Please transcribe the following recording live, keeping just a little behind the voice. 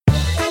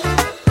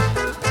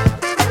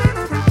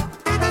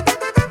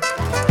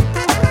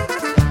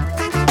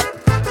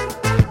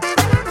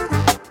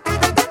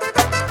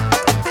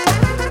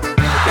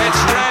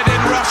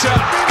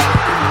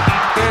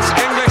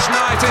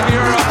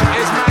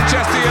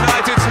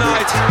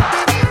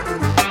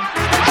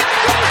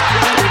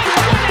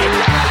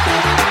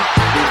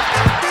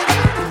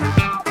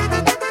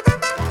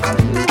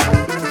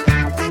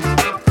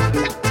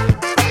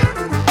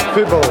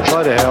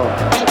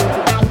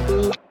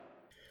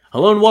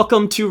Hello and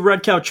welcome to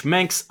Red Couch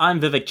Manx.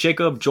 I'm Vivek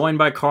Jacob, joined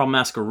by Carl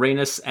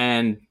Mascarenas,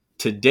 and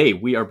today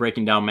we are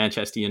breaking down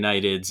Manchester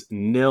United's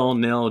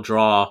 0-0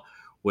 draw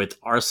with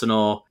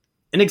Arsenal.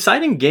 An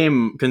exciting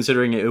game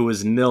considering it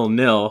was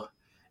 0-0,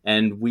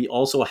 and we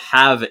also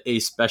have a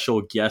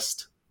special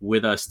guest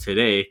with us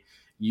today.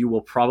 You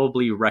will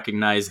probably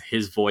recognize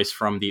his voice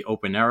from the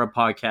Open Era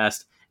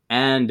podcast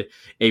and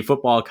a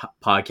football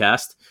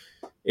podcast.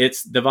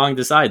 It's Devang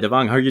Desai.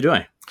 Devang, how are you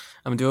doing?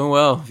 I'm doing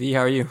well. V, how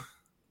are you?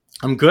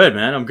 I'm good,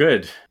 man. I'm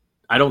good.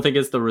 I don't think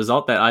it's the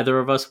result that either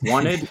of us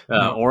wanted,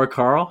 No. or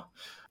Carl.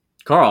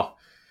 Carl,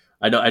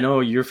 I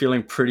know you're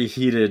feeling pretty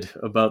heated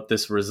about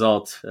this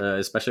result,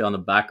 especially on the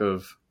back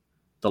of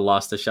the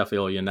loss to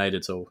Sheffield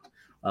United. So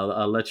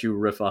I'll let you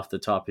riff off the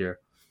top here.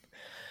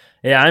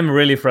 Yeah, I'm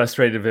really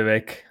frustrated,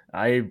 Vivek.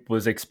 I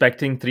was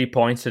expecting 3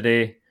 points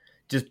today,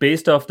 just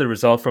based off the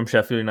result from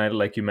Sheffield United,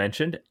 like you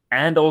mentioned,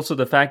 and also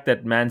the fact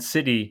that Man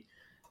City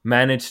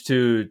managed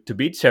to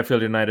beat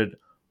Sheffield United,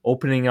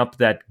 opening up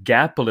that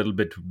gap a little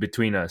bit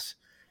between us.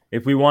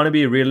 If we want to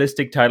be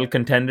realistic title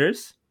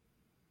contenders,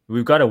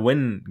 we've got to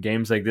win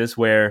games like this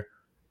where,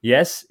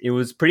 yes, it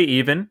was pretty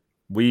even.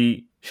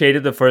 We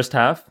shaded the first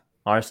half.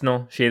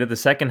 Arsenal shaded the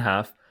second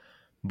half.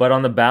 But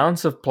on the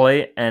balance of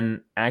play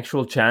and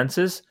actual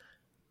chances,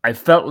 I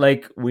felt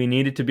like we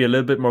needed to be a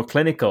little bit more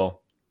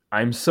clinical.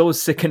 I'm so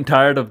sick and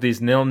tired of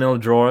these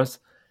 0-0 draws.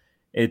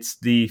 It's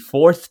the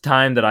fourth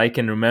time that I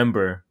can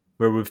remember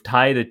where we've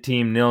tied a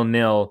team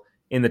 0-0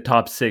 in the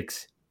top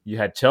six. You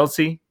had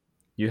Chelsea,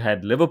 you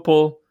had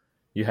Liverpool,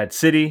 you had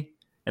City,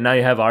 and now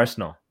you have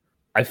Arsenal.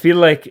 I feel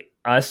like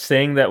us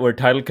saying that we're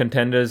title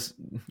contenders,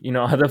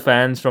 other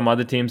fans from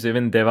other teams,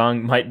 even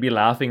Devang, might be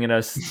laughing at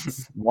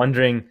us,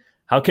 wondering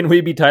how can we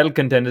be title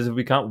contenders if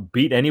we can't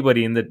beat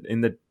anybody in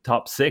the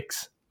top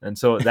six? And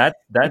so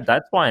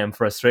that's why I'm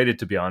frustrated,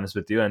 to be honest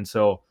with you. And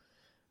so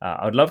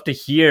I would love to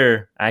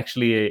hear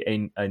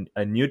actually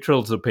a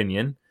neutral's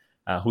opinion,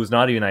 who's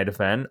not a United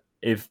fan,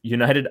 if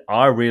United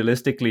are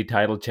realistically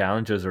title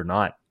challengers or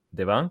not.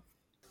 Devang?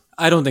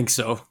 I don't think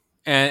so.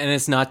 And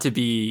it's not to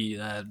be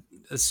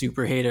a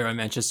super hater on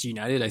Manchester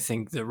United. I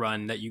think the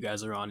run that you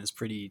guys are on is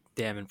pretty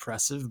damn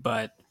impressive.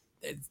 But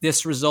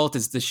this result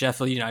is the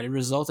Sheffield United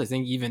result. I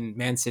think even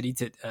Man City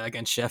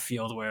against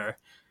Sheffield, where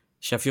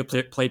Sheffield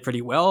played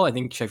pretty well. I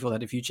think Sheffield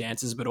had a few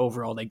chances, but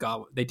overall they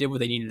did what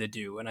they needed to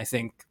do. And I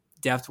think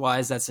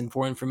depth-wise, that's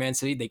important for Man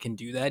City. They can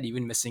do that,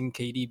 even missing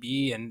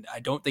KDB. And I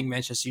don't think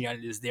Manchester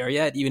United is there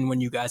yet. Even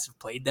when you guys have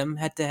played them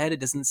head-to-head,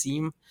 it doesn't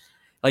seem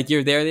like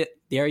you're there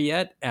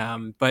yet.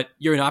 But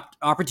you're an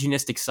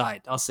opportunistic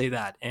side, I'll say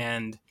that.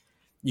 And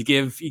you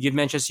give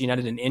Manchester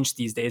United an inch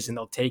these days, and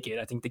they'll take it.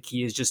 I think the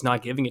key is just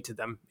not giving it to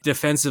them.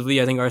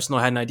 Defensively, I think Arsenal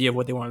had an idea of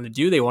what they wanted to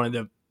do. They wanted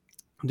to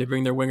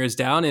bring their wingers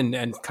down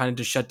and kind of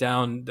to shut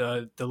down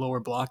the lower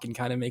block and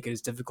kind of make it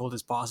as difficult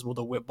as possible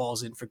to whip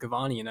balls in for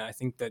Cavani. And I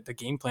think that the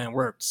game plan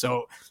worked.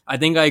 So I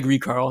think I agree,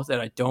 Carl, that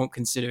I don't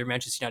consider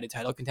Manchester United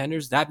title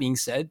contenders. That being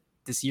said,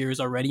 this year is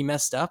already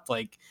messed up.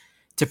 Like,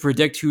 to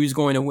predict who's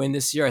going to win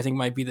this year, I think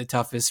might be the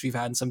toughest we've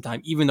had in some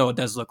time, even though it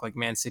does look like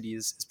Man City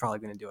is probably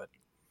going to do it.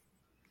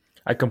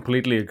 I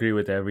completely agree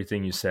with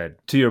everything you said.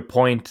 To your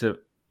point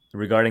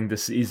regarding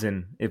this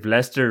season, if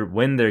Leicester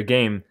win their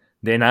game,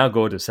 they now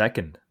go to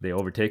second. They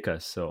overtake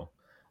us. So,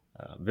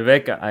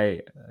 Vivek,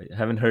 I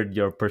haven't heard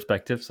your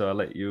perspective, so I'll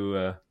let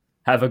you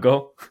have a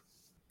go.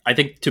 I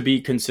think to be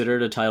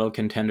considered a title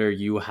contender,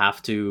 you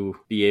have to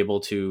be able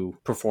to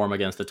perform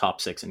against the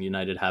top six, and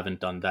United haven't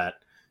done that.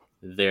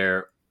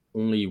 Their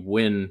only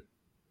win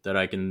that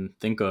I can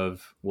think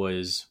of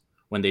was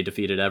when they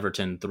defeated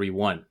Everton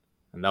 3-1,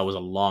 and that was a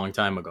long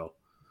time ago.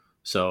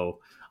 So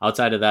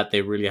outside of that,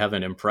 they really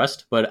haven't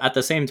impressed. But at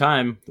the same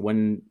time,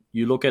 when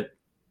you look at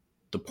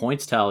the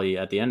points tally,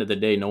 at the end of the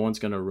day, no one's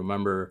going to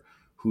remember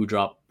who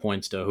dropped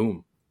points to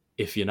whom.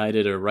 If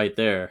United are right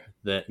there,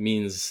 that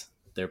means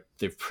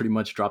they've pretty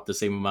much dropped the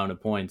same amount of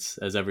points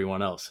as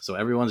everyone else. So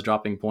everyone's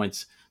dropping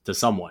points to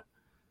someone.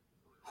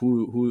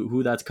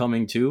 Who that's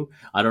coming to,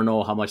 I don't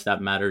know how much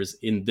that matters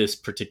in this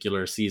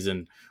particular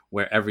season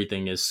where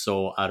everything is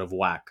so out of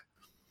whack.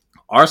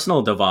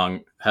 Arsenal,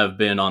 Devang, have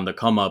been on the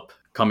come up.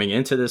 Coming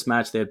into this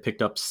match, they had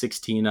picked up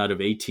 16 out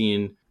of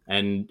 18.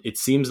 And it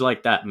seems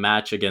like that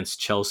match against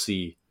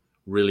Chelsea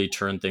really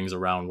turned things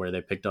around, where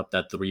they picked up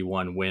that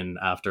 3-1 win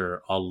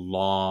after a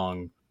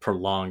long,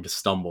 prolonged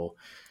stumble.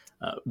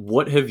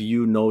 What have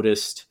you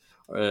noticed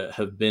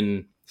have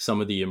been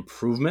some of the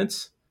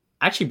improvements?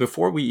 Actually,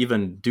 before we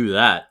even do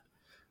that,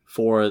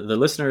 for the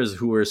listeners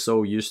who are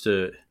so used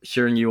to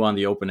hearing you on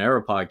the Open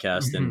Era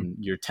podcast and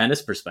your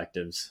tennis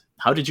perspectives,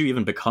 how did you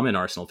even become an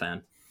Arsenal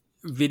fan?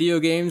 Video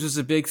games was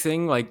a big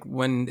thing. Like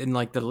when in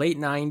like the late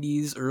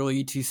 90s,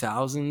 early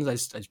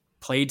 2000s, I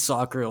played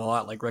soccer a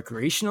lot, like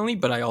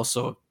recreationally, but I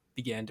also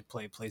began to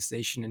play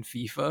PlayStation and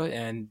FIFA.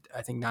 And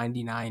I think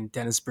 99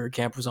 Dennis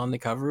Bergkamp was on the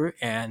cover.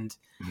 And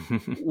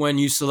when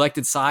you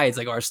selected sides,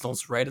 like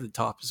Arsenal's right at the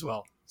top as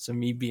well. So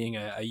me being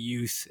a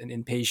youth and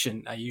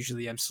impatient, I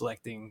usually am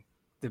selecting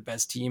the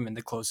best team and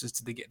the closest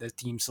to the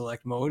team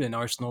select mode, and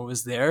Arsenal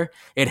was there.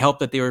 It helped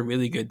that they were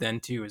really good then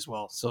too as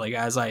well. So like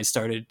as I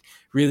started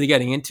really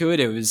getting into it,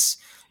 it was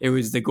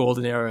the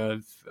golden era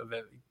of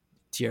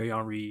Thierry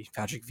Henry,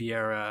 Patrick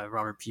Vieira,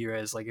 Robert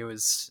Pires. Like it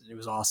was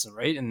awesome,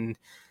 right? And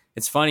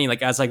it's funny,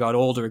 like as I got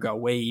older, it got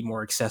way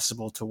more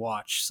accessible to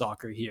watch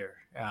soccer here.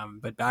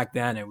 But back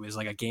then it was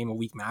like a game a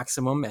week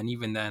maximum. And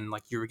even then,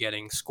 like you were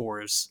getting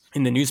scores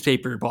in the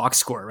newspaper box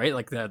score, right?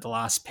 Like the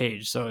last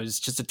page. So it's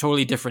just a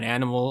totally different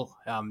animal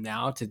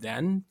now to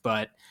then.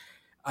 But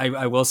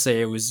I will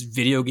say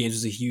video games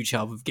was a huge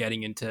help of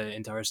getting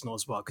into Arsenal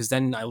as well. Cause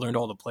then I learned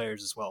all the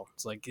players as well.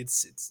 It's like, it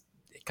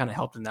kind of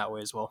helped in that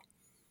way as well.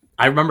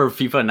 I remember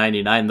FIFA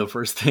 99. The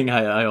first thing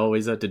I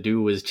always had to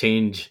do was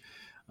change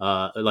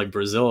like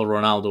Brazil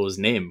Ronaldo's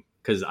name,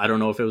 because I don't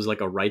know if it was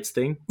like a rights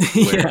thing.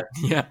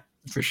 yeah,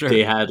 for sure.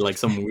 They had like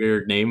some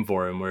weird name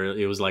for him where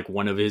it was like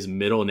one of his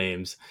middle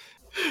names.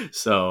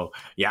 So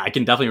yeah, I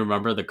can definitely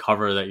remember the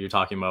cover that you're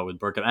talking about with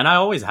Bergkamp. And I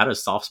always had a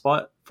soft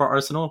spot for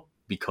Arsenal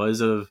because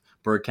of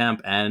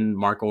Bergkamp and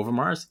Mark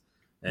Overmars,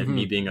 and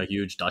me being a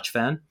huge Dutch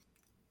fan.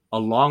 A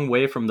long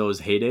way from those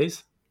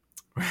heydays.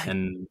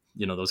 And,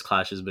 you know, those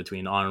clashes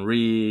between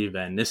Henry,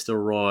 Van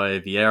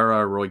Nistelrooy,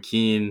 Vieira, Roy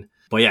Keane.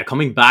 But yeah,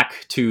 coming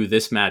back to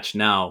this match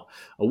now,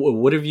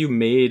 what have you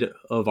made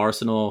of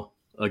Arsenal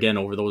again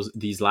over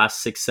these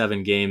last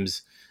 6-7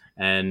 games?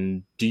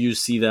 And do you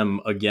see them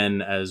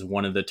again as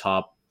one of the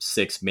top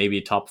 6, maybe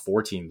top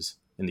 4 teams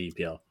in the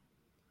EPL?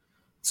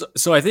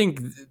 So I think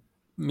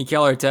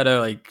Mikel Arteta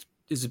like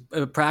is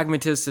a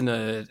pragmatist in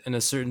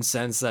a certain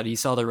sense, that he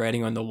saw the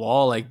writing on the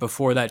wall. Like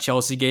before that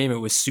Chelsea game, it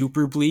was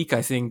super bleak.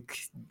 I think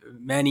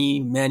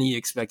many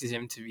expected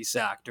him to be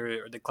sacked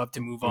or the club to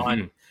move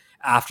on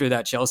after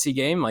that Chelsea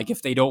game. Like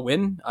if they don't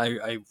win,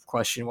 I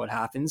question what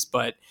happens.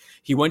 But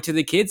he went to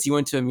the kids. He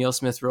went to Emile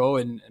Smith-Rowe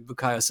and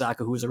Bukayo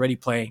Saka, who was already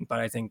playing.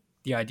 But I think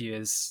the idea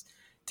is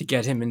to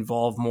get him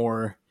involved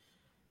more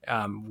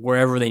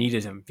wherever they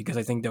needed him, because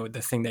I think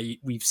the thing that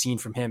we've seen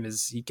from him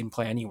is he can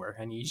play anywhere,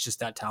 and he's just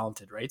that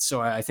talented, right?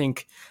 So I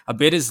think a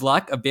bit is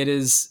luck, a bit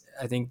is,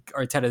 I think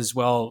Arteta as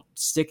well,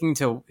 sticking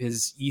to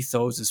his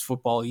ethos, his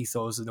football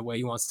ethos, and the way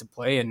he wants to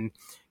play, and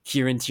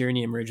Kieran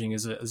Tierney emerging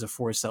as a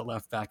force at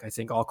left back, I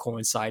think all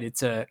coincided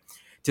to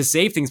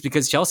save things,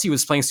 because Chelsea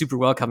was playing super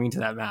well coming into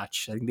that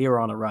match. I think they were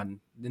on a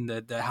run. In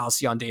the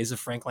halcyon days of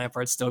Frank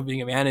Lampard still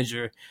being a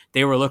manager,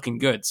 they were looking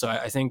good. So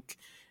I think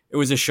it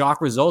was a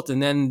shock result,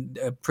 and then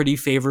a pretty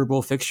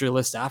favorable fixture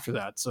list after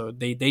that. So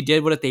they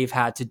did what they've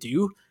had to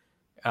do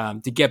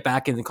to get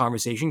back in the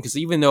conversation, because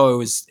even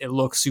though it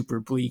looked super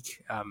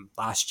bleak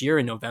last year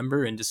in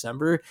November and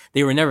December,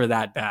 they were never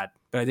that bad.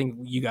 But I think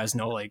you guys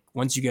know, like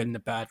once you get in a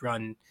bad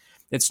run,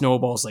 it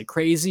snowballs like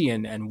crazy,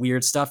 and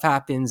weird stuff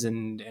happens,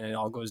 and it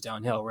all goes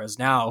downhill. Whereas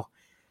now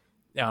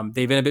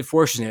they've been a bit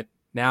fortunate.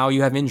 Now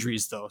you have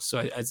injuries though,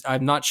 so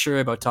I'm not sure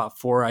about top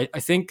 4. I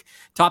think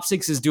top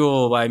 6 is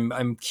doable.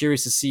 I'm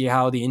curious to see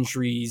how the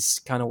injuries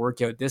kind of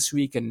work out this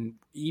week, and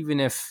even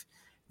if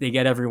they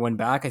get everyone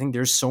back, I think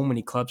there's so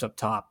many clubs up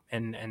top,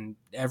 and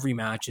every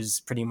match is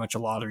pretty much a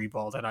lottery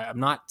ball that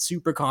I'm not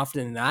super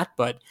confident in that.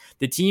 But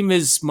the team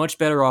is much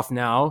better off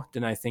now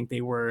than I think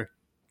they were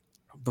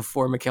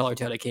before Mikel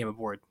Arteta came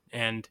aboard,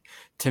 and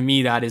to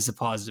me that is a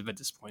positive at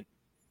this point.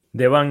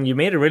 Devang, you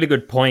made a really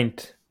good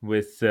point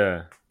with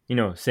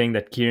saying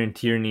that Kieran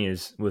Tierney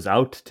was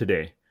out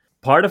today.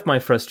 Part of my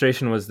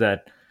frustration was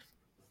that,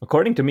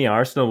 according to me,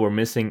 Arsenal were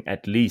missing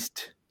at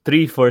least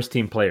 3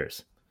 first-team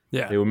players.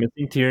 Yeah, they were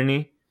missing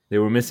Tierney, they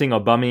were missing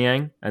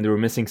Aubameyang, and they were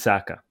missing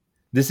Saka.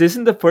 This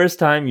isn't the first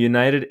time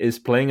United is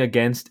playing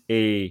against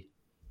a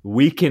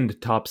weakened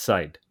top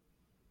side.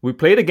 We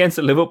played against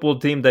a Liverpool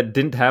team that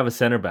didn't have a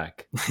center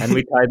back, and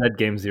we tied that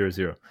game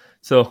 0-0.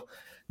 So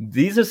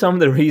these are some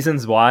of the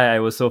reasons why I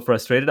was so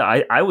frustrated.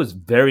 I was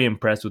very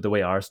impressed with the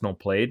way Arsenal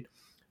played.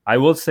 I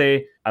will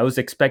say I was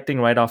expecting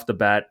right off the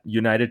bat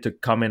United to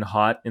come in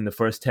hot in the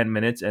first 10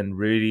 minutes and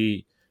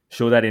really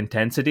show that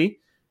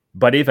intensity.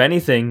 But if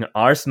anything,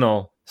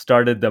 Arsenal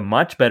started the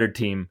much better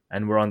team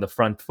and were on the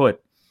front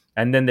foot.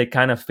 And then they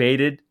kind of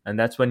faded, and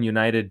that's when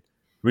United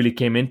really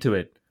came into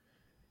it.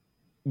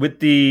 With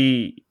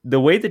the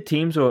way the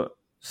teams were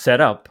set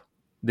up,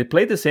 they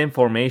played the same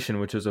formation,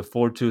 which was a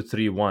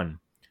 4-2-3-1.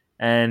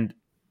 And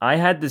I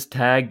had this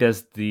tagged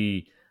as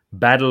the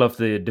battle of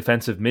the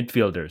defensive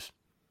midfielders.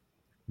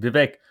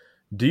 Vivek,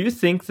 do you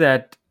think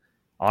that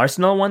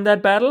Arsenal won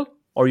that battle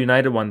or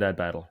United won that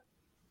battle?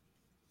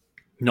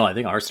 No, I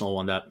think Arsenal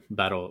won that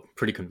battle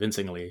pretty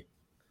convincingly.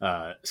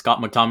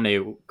 Scott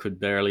McTominay could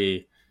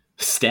barely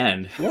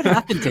stand. What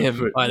happened to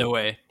him, by the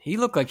way? He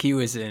looked like he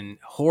was in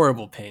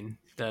horrible pain.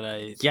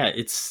 I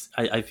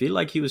feel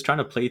like he was trying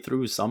to play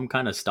through some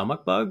kind of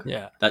stomach bug.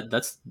 Yeah,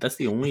 that's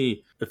the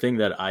only thing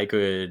that I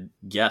could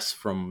guess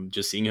from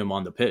just seeing him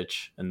on the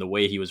pitch and the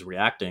way he was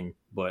reacting.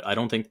 But I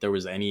don't think there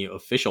was any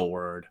official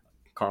word.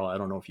 Carl, I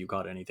don't know if you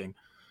got anything.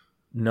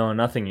 No,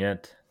 nothing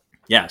yet.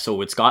 Yeah, so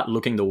with Scott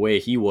looking the way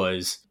he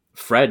was,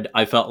 Fred,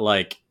 I felt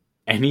like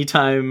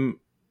anytime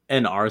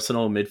an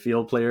Arsenal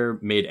midfield player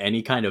made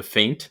any kind of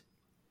feint,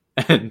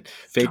 and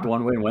faked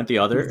one way and went the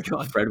other.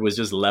 God. Fred was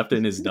just left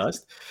in his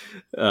dust.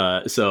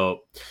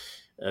 That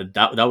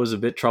was a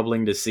bit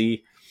troubling to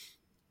see.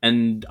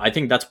 And I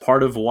think that's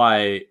part of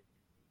why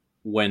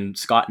when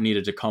Scott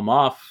needed to come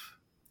off,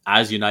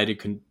 as United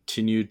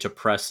continued to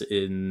press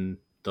in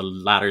the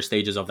latter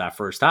stages of that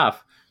first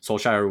half,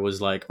 Solskjaer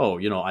was like, oh,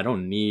 I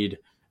don't need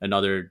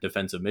another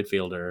defensive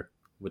midfielder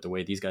with the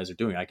way these guys are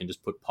doing. I can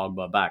just put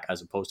Pogba back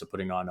as opposed to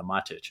putting on a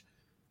Matic.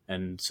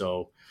 And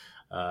so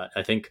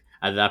I think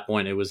at that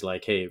point it was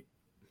like, hey,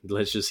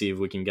 let's just see if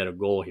we can get a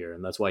goal here.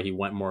 And that's why he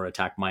went more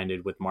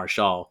attack-minded with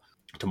Martial.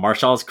 To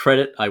Martial's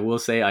credit, I will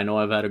say, I know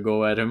I've had a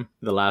go at him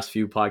the last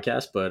few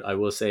podcasts, but I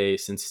will say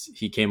since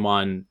he came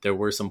on, there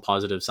were some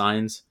positive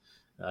signs.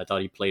 I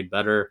thought he played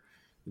better.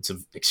 It's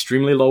an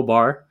extremely low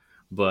bar,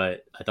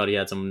 but I thought he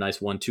had some nice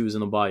 1-2s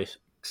in the box.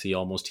 He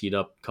almost teed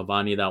up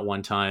Cavani that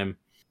one time.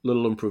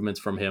 Little improvements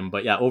from him.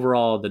 But yeah,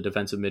 overall, the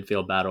defensive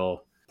midfield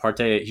battle,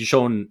 Partey, he's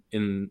shown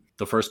in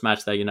the first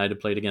match that United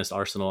played against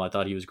Arsenal. I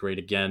thought he was great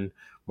again.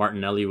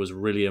 Martinelli was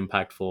really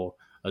impactful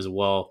as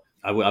well.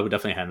 I would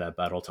definitely hand that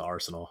battle to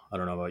Arsenal. I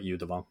don't know about you,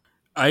 Devon.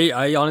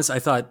 I honestly, I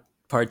thought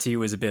Partey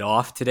was a bit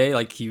off today.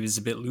 Like he was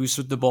a bit loose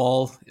with the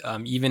ball.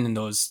 Even in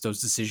those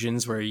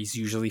decisions where he's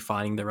usually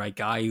finding the right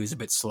guy, he was a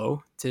bit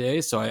slow today.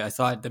 So I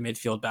thought the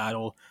midfield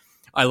battle,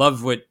 I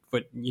love what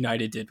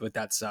United did with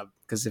that sub,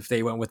 because if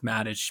they went with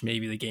Matic,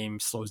 maybe the game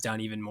slows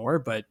down even more.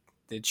 But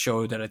it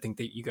showed that I think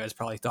that you guys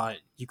probably thought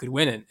you could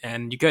win it,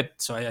 and you could.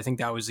 So I think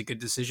that was a good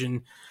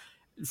decision.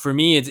 For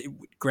me,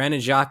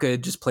 granted, Xhaka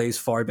just plays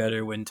far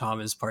better when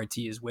Thomas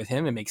Partey is with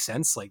him. It makes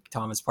sense. Like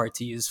Thomas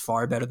Partey is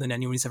far better than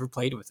anyone he's ever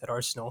played with at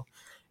Arsenal.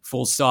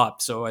 Full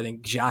stop. So I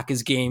think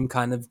Xhaka's game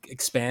kind of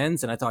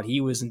expands, and I thought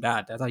he wasn't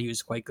bad. I thought he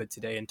was quite good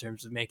today in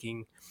terms of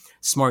making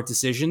smart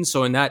decisions.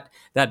 So in that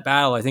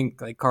battle, I think,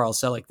 like Carl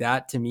said, like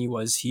that to me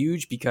was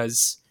huge,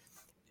 because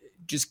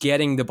just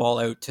getting the ball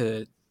out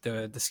to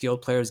the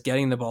skilled players,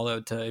 getting the ball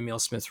out to Emile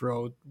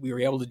Smith-Rowe, we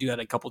were able to do that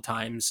a couple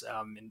times,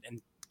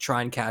 and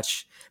try and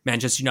catch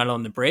Manchester United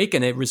on the break,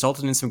 and it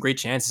resulted in some great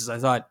chances. I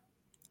thought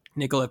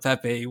Nicola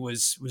Pepe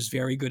was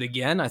very good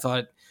again. I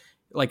thought,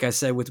 like I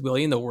said, with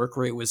Willian, the work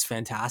rate was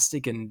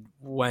fantastic, and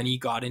when he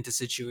got into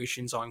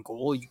situations on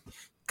goal, you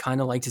kind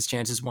of liked his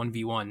chances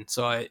 1v1.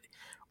 So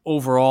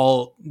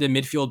overall, the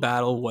midfield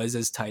battle was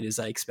as tight as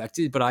I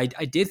expected, but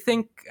I did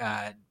think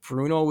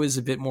Bruno was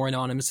a bit more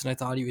anonymous than I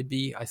thought he would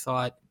be. I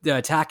thought the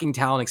attacking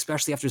talent,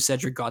 especially after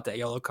Cedric got that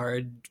yellow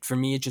card, for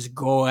me, it just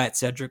go at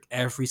Cedric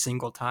every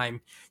single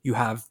time you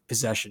have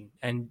possession.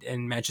 And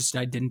Manchester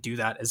United didn't do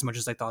that as much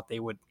as I thought they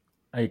would.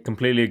 I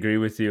completely agree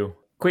with you.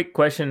 Quick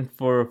question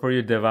for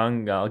you,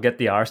 Devang. I'll get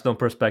the Arsenal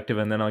perspective,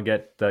 and then I'll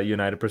get the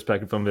United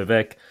perspective from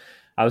Vivek.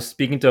 I was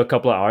speaking to a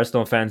couple of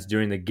Arsenal fans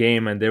during the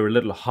game, and they were a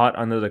little hot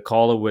under the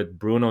collar with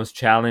Bruno's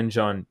challenge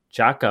on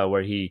Xhaka,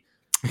 where he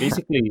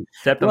basically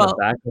stepped on the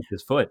back of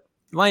his foot.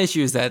 My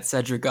issue is that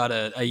Cedric got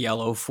a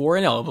yellow for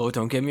an elbow.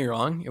 Don't get me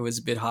wrong. It was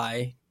a bit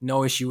high.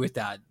 No issue with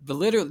that. But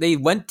literally, they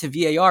went to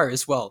VAR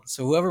as well.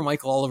 So whoever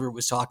Michael Oliver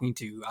was talking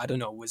to, I don't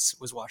know, was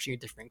watching a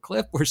different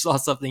clip or saw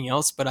something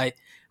else. But I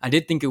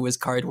did think it was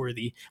card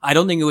worthy. I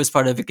don't think it was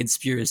part of a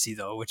conspiracy,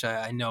 though, which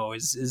I know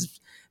is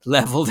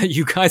leveled at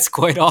you guys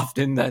quite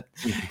often that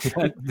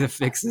the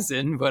fix is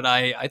in. But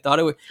I thought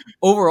it would.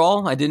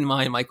 Overall, I didn't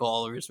mind Michael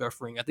Oliver's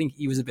refereeing. I think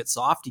he was a bit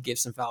soft. He gave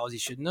some fouls he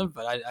shouldn't have,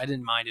 but I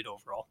didn't mind it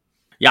overall.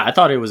 Yeah, I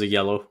thought it was a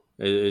yellow,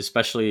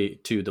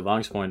 especially to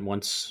Devong's point.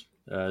 Once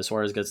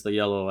Suarez gets the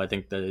yellow, I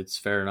think that it's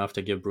fair enough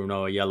to give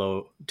Bruno a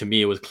yellow. To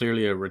me, it was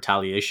clearly a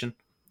retaliation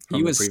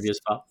from the previous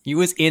foul. He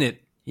was in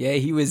it. Yeah,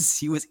 he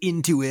was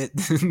into it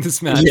in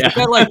this match. Yeah.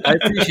 I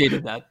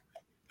appreciated that.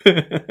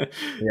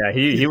 Yeah,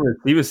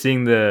 he was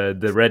seeing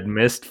the red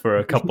mist for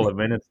a couple of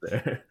minutes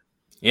there.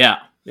 Yeah,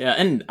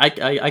 and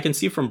I can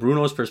see from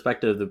Bruno's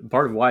perspective, the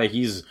part of why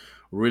he's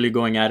really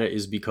going at it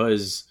is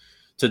because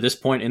to this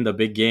point in the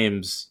big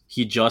games,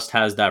 he just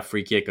has that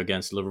free kick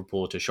against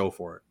Liverpool to show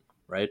for it,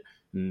 right?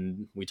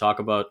 And we talk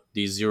about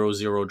these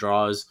 0-0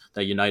 draws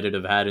that United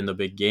have had in the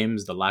big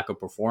games, the lack of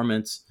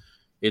performance.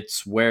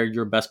 It's where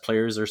your best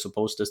players are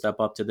supposed to step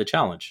up to the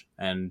challenge.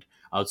 And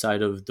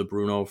outside of the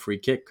Bruno free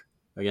kick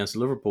against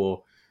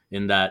Liverpool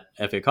in that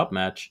FA Cup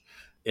match,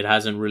 it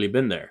hasn't really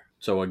been there.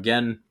 So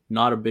again,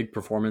 not a big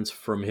performance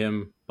from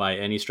him by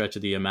any stretch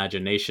of the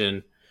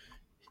imagination.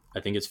 I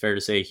think it's fair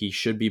to say he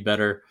should be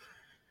better.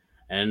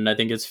 And I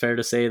think it's fair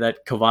to say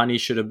that Cavani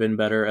should have been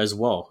better as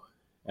well.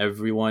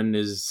 Everyone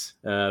is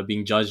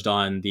being judged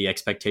on the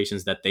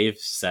expectations that they've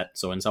set.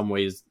 So in some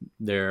ways,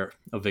 they're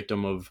a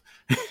victim of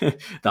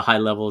the high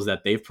levels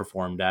that they've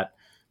performed at.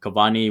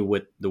 Cavani,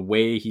 with the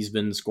way he's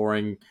been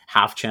scoring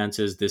half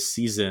chances this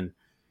season,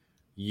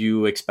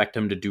 you expect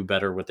him to do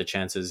better with the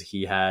chances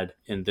he had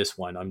in this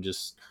one. I'm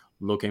just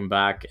looking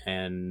back,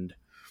 and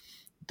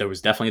there was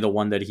definitely the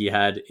one that he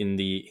had in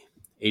the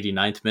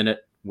 89th minute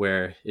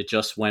where it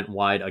just went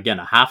wide. Again,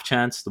 a half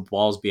chance, the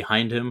ball's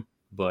behind him,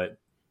 but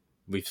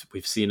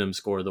we've seen him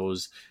score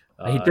those.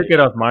 He took it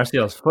off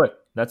Martial's foot.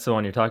 That's the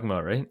one you're talking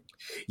about, right?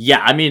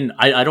 Yeah, I mean,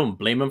 I don't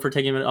blame him for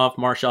taking it off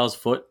Martial's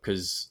foot,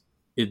 because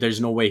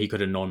there's no way he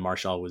could have known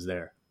Martial was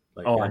there.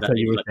 Like Oh, I that, thought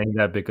you were saying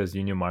that because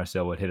you knew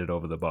Martial would hit it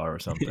over the bar or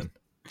something.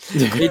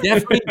 They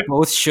definitely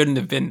both shouldn't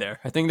have been there.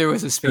 I think there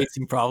was a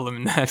spacing problem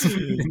in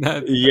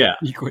that yeah.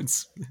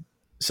 sequence.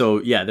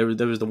 So yeah, there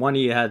was the one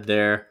he had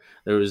there.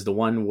 There was the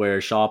one where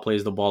Shaw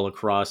plays the ball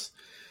across.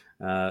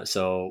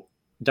 So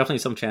definitely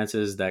some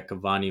chances that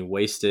Cavani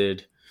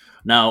wasted.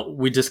 Now,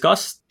 we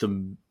discussed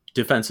the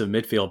defensive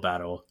midfield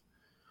battle.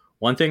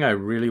 One thing I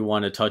really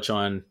want to touch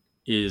on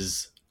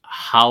is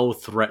how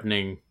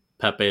threatening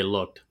Pepe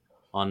looked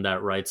on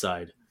that right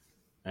side.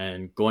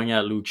 And going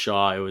at Luke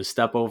Shaw, it was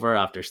step over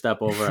after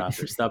step over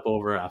after step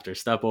over after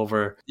step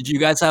over. Did you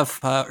guys have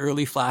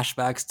early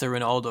flashbacks to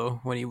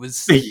Ronaldo when he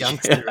was a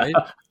youngster, right?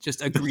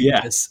 Just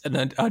egregious,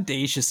 an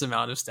audacious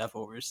amount of step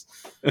overs.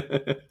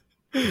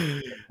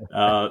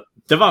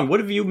 Devon, what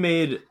have you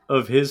made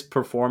of his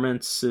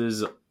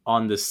performances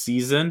on the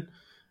season?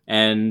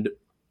 And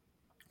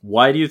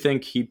why do you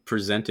think he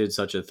presented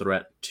such a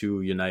threat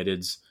to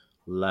United's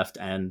left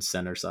and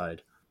center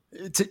side?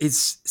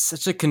 It's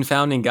such a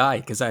confounding guy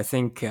because I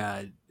think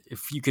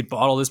if you could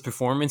bottle this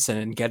performance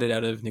and get it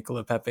out of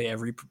Nicola Pepe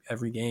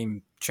every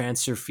game,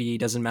 transfer fee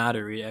doesn't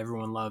matter.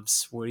 Everyone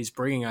loves what he's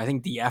bringing. I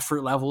think the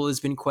effort level has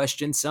been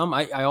questioned some.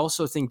 I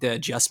also think the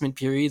adjustment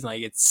period,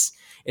 like it's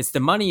the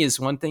money is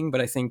one thing,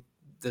 but I think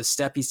the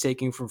step he's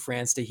taking from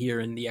France to here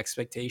and the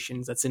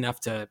expectations, that's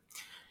enough to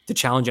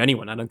challenge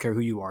anyone. I don't care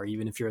who you are,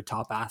 even if you're a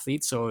top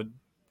athlete. So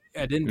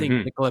I didn't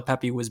think Nicola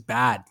Pepe was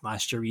bad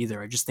last year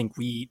either. I just think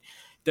the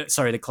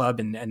club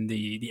and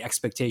the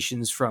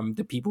expectations from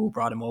the people who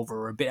brought him over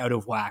were a bit out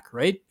of whack,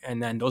 right?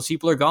 And then those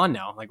people are gone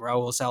now. Like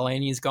Raul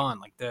Salani is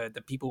gone. Like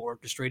the people who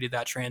orchestrated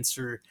that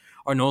transfer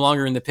are no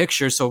longer in the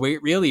picture. So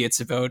really, it's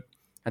about,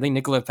 I think,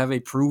 Nicola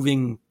Pepe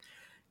proving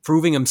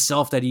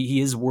himself that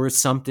he is worth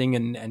something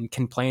and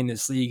can play in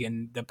this league.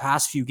 And the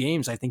past few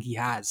games, I think he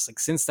has. Like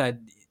since that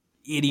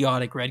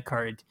idiotic red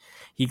card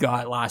he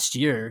got last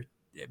year,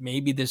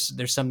 maybe there's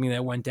something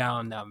that went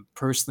down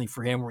personally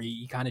for him where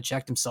he kind of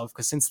checked himself,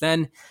 because since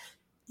then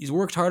he's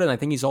worked hard, and I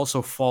think he's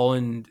also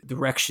fallen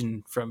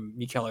direction from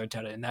Mikel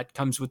Arteta, and that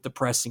comes with the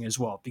pressing as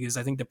well, because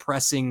I think the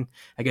pressing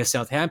against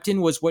Southampton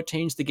was what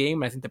changed the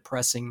game, and I think the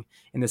pressing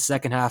in the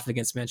second half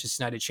against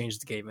Manchester United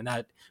changed the game, and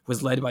that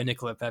was led by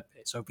Nicola Pepe.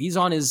 So if he's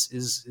on his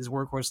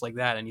workhorse like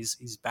that and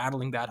he's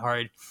battling that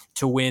hard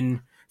to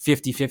win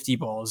 50-50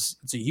 balls,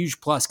 it's a huge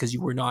plus because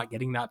you were not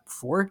getting that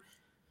before.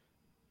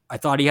 I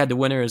thought he had the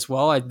winner as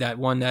well. That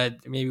one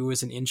that maybe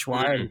was an inch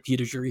wide, and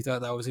Peter Drury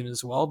thought that was in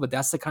as well. But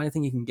that's the kind of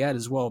thing you can get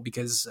as well,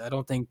 because I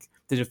don't think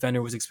the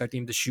defender was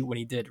expecting him to shoot when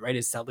he did, right?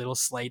 It's that little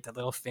slight, that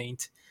little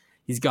feint.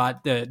 He's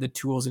got the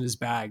tools in his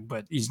bag,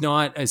 but he's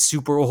not a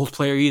super old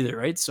player either,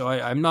 right? So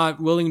I'm not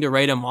willing to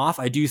write him off.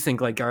 I do think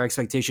like our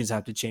expectations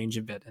have to change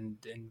a bit. And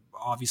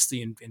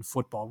obviously in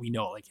football, we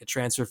know like a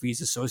transfer fee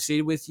is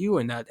associated with you,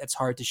 and that it's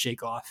hard to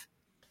shake off.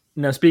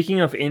 Now, speaking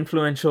of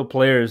influential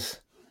players,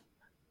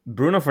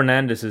 Bruno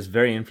Fernandes is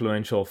very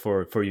influential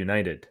for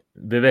United.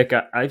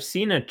 Vivek, I've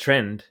seen a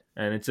trend,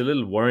 and it's a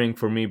little worrying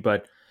for me,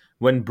 but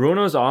when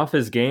Bruno's off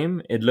his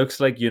game, it looks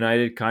like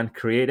United can't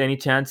create any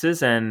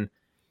chances, and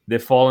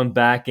they've fallen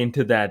back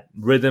into that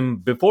rhythm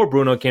before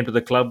Bruno came to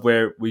the club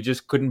where we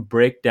just couldn't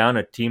break down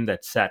a team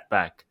that sat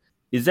back.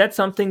 Is that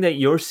something that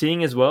you're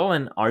seeing as well,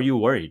 and are you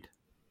worried?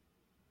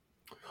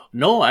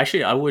 No,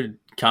 actually, I would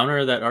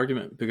counter that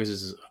argument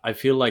because I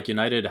feel like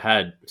United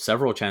had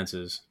several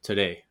chances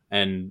today.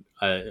 And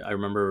I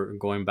remember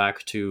going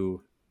back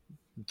to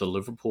the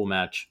Liverpool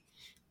match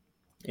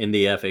in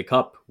the FA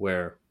Cup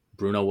where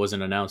Bruno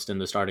wasn't announced in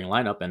the starting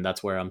lineup. And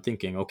that's where I'm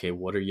thinking, okay,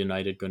 what are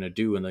United going to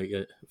do in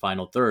the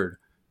final third?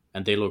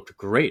 And they looked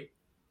great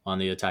on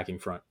the attacking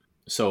front.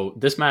 So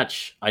this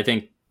match, I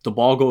think the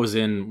ball goes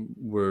in,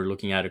 we're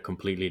looking at it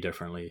completely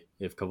differently.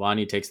 If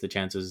Cavani takes the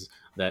chances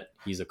that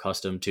he's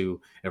accustomed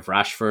to, if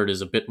Rashford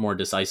is a bit more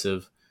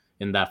decisive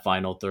in that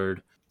final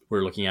third,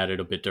 we're looking at it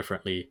a bit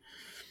differently.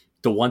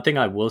 The one thing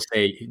I will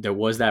say, there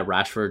was that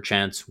Rashford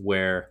chance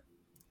where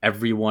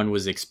everyone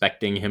was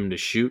expecting him to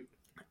shoot.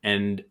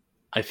 And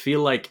I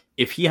feel like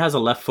if he has a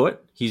left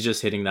foot, he's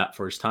just hitting that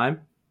first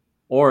time,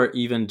 or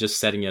even just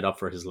setting it up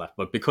for his left.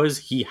 But because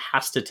he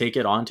has to take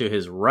it onto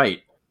his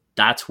right,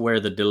 that's where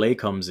the delay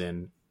comes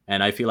in.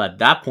 And I feel at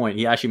that point,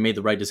 he actually made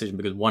the right decision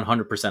because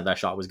 100% that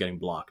shot was getting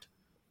blocked.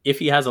 If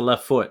he has a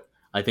left foot,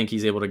 I think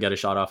he's able to get a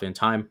shot off in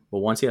time. But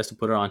once he has to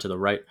put it onto the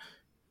right,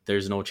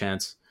 there's no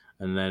chance.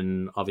 And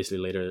then obviously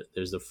later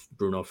there's the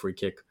Bruno free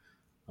kick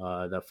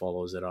that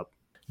follows it up.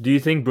 Do you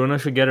think Bruno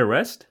should get a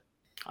rest?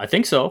 I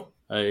think so.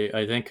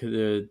 I think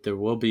there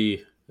will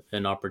be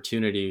an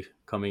opportunity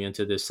coming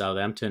into this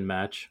Southampton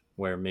match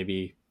where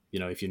maybe,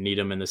 if you need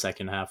him in the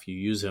second half, you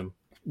use him.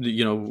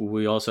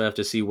 We also have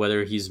to see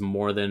whether he's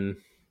more than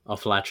a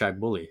flat track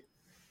bully.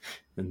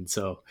 And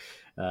so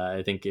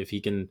I think if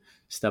he can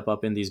step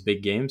up in these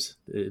big games,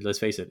 let's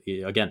face it,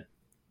 again,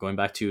 going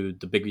back to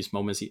the biggest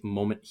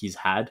moment he's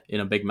had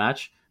in a big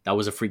match, that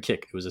was a free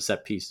kick. It was a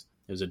set piece.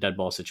 It was a dead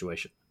ball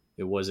situation.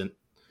 It wasn't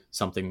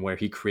something where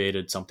he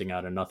created something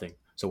out of nothing.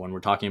 So when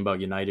we're talking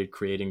about United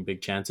creating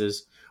big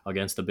chances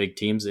against the big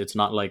teams, it's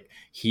not like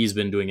he's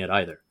been doing it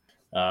either.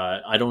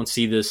 I don't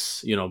see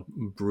this,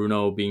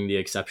 Bruno being the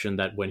exception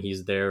that when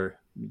he's there,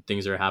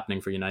 things are happening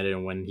for United,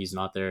 and when he's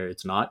not there,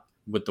 it's not.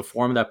 With the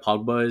form that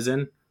Pogba is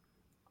in,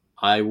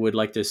 I would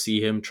like to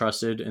see him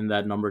trusted in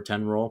that number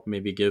 10 role,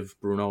 maybe give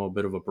Bruno a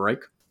bit of a break.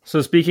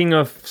 So speaking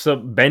of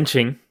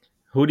benching,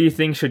 who do you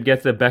think should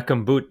get the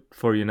Beckham boot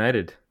for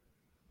United?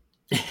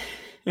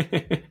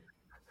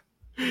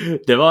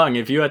 Devang,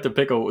 if you had to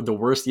pick the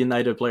worst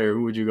United player,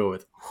 who would you go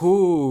with?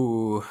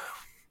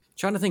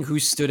 Trying to think who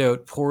stood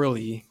out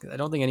poorly. I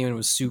don't think anyone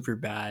was super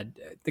bad.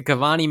 The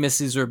Cavani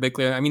misses were a bit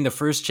clear. I mean, the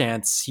first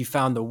chance, he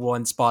found the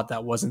one spot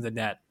that wasn't the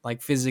net.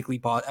 Like physically,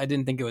 I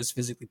didn't think it was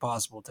physically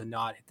possible to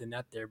not hit the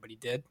net there, but he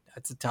did.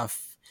 That's a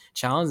tough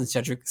challenge, and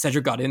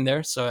Cedric got in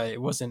there, so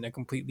it wasn't a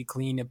completely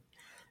clean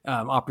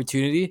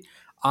opportunity.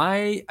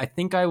 I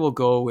think I will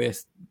go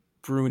with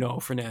Bruno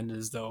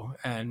Fernandes, though,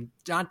 and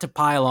not to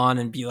pile on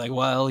and be like,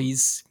 well,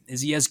 is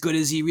he as good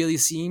as he really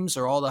seems,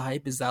 or all the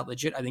hype is that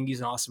legit? I think he's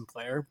an awesome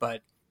player,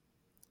 but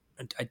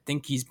I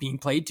think he's being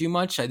played too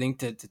much. I think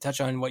to touch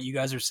on what you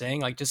guys are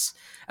saying, like just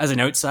as an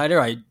outsider,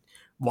 I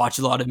watch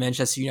a lot of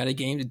Manchester United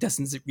games. It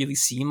doesn't really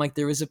seem like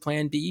there is a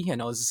plan B. I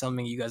know this is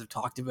something you guys have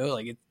talked about.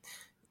 Like it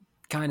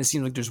kind of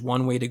seems like there's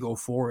one way to go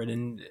forward.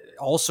 And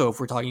also, if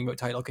we're talking about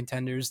title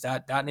contenders,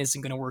 that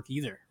isn't going to work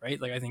either,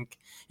 right? Like I think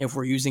if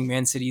we're using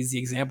Man City as the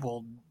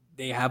example,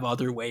 they have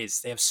other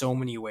ways. They have so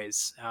many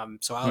ways.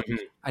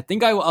 I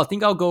think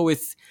I'll go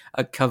with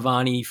a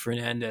Cavani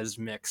Fernandes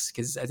mix,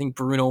 because I think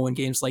Bruno in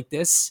games like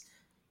this,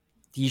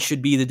 he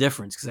should be the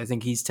difference, because I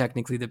think he's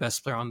technically the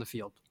best player on the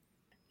field.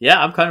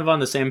 Yeah, I'm kind of on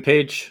the same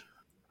page.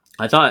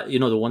 I thought,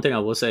 the one thing I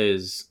will say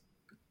is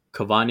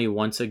Cavani,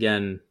 once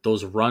again,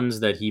 those runs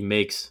that he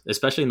makes,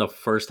 especially in the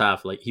first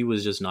half, like he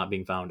was just not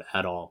being found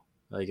at all.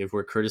 Like if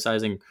we're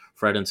criticizing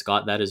Fred and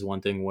Scott, that is one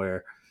thing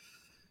where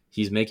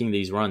he's making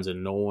these runs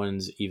and no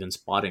one's even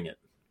spotting it,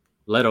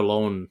 let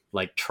alone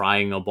like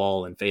trying a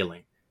ball and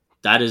failing.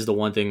 That is the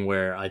one thing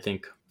where I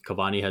think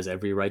Cavani has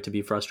every right to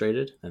be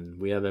frustrated, and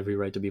we have every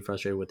right to be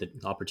frustrated with the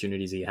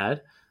opportunities he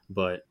had.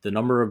 But the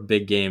number of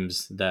big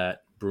games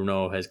that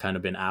Bruno has kind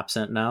of been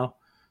absent now,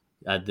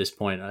 at this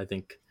point, I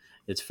think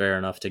it's fair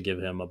enough to give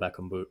him a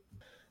Beckham boot.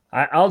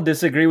 I'll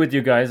disagree with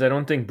you guys. I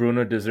don't think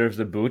Bruno deserves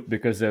the boot,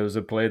 because there was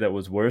a play that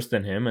was worse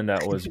than him, and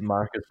that was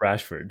Marcus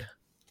Rashford.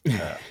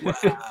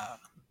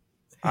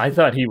 I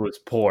thought he was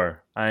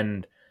poor.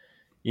 And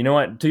you know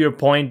what? To your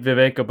point,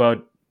 Vivek,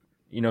 about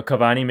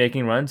Cavani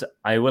making runs,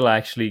 I will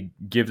actually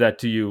give that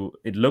to you.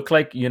 It looked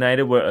like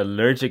United were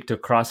allergic to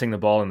crossing the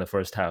ball in the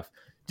first half.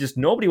 Just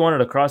nobody wanted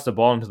to cross the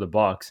ball into the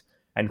box.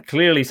 And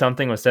clearly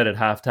something was said at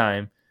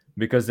halftime,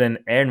 because then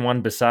Aaron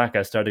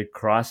Wan-Bissaka started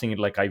crossing it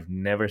like I've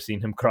never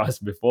seen him cross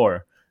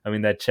before. I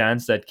mean, that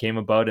chance that came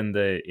about in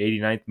the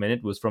 89th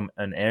minute was from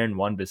an Aaron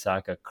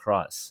Wan-Bissaka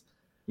cross.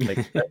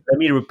 Like, let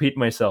me repeat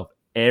myself.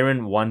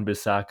 Aaron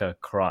Wan-Bissaka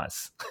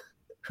cross.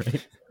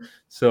 Right?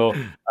 So,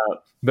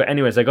 but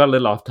anyways, I got a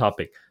little off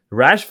topic.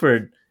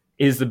 Rashford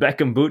is the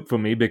Beckham boot for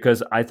me,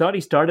 because I thought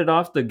he started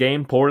off the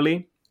game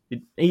poorly.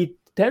 He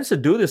tends to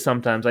do this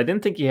sometimes. I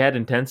didn't think he had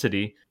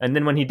intensity. And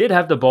then when he did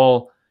have the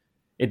ball,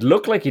 it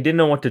looked like he didn't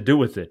know what to do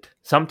with it.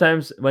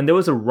 Sometimes when there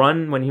was a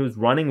run, when he was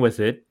running with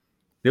it,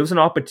 there was an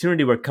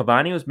opportunity where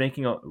Cavani was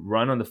making a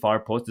run on the far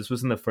post. This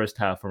was in the first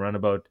half, around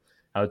about,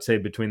 I would say,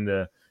 between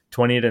the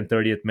 20th and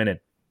 30th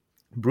minute.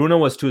 Bruno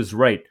was to his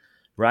right.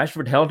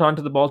 Rashford held on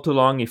to the ball too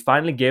long. He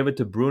finally gave it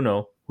to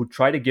Bruno, who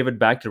tried to give it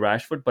back to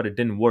Rashford, but it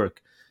didn't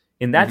work.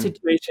 In that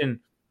situation,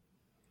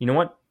 you know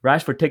what?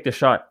 Rashford, take the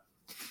shot.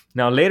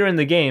 Now, later in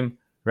the game,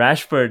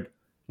 Rashford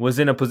was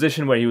in a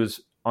position where he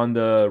was on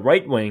the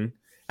right wing,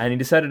 and he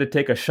decided to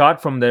take a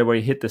shot from there where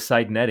he hit the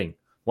side netting.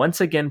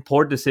 Once again,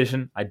 poor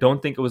decision. I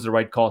don't think it was the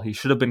right call. He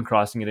should have been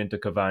crossing it into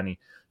Cavani.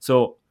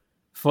 So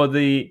for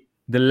the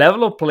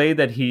level of play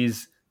that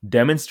he's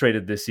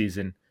demonstrated this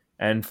season,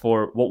 and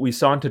for what we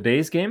saw in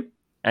today's game,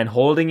 and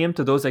holding him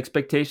to those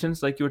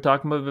expectations like you were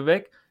talking about,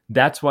 Vivek,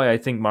 that's why I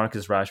think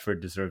Marcus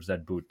Rashford deserves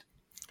that boot.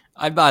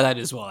 I'd buy that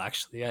as well,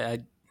 actually.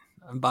 I'm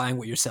buying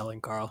what you're selling,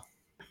 Carl.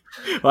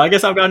 Well, I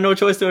guess I've got no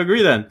choice to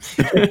agree then.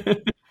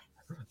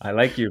 I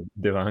like you,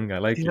 Devang. I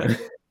like you.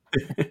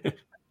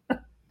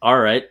 All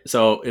right.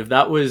 So if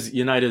that was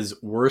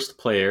United's worst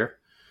player,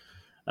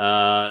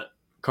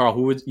 Carl,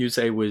 who would you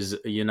say was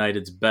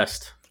United's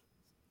best?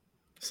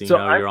 Seeing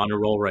how you're on a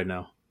roll right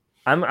now.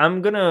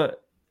 I'm gonna.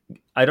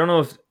 I don't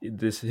know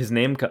if his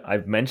name.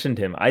 I've mentioned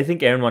him. I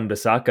think Aaron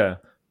Wan-Bissaka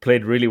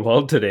played really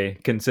well today,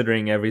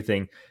 considering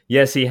everything.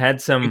 Yes, he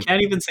had some. You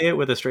can't even say it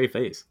with a straight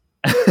face.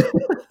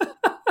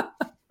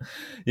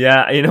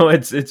 Yeah,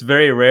 it's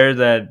very rare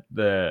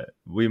that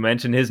we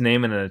mention his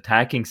name in an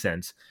attacking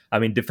sense. I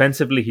mean,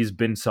 defensively, he's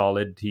been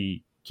solid.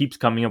 He keeps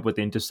coming up with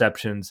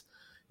interceptions.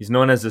 He's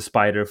known as the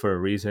Spider for a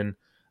reason.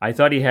 I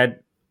thought he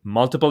had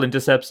multiple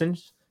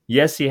interceptions.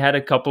 Yes, he had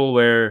a couple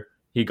where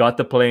he got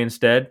the play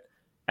instead,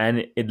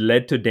 and it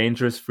led to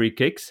dangerous free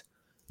kicks.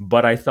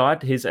 But I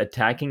thought his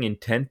attacking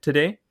intent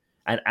today,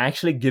 and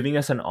actually giving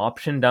us an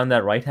option down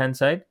that right-hand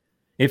side,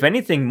 If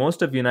anything,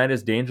 most of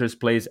United's dangerous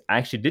plays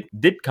actually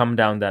did come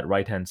down that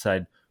right-hand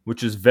side,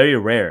 which is very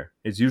rare.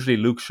 It's usually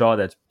Luke Shaw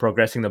that's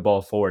progressing the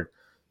ball forward.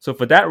 So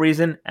for that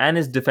reason and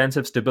his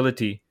defensive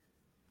stability,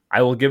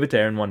 I will give it to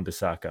Aaron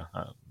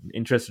Wan-Bissaka.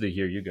 Interested to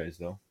hear you guys,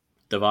 though.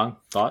 Devon,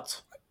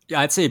 thoughts? Yeah,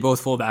 I'd say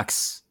both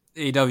fullbacks,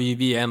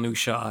 AWB and Luke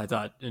Shaw, I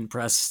thought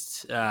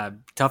impressed.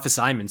 Tough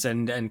assignments,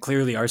 and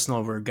clearly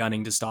Arsenal were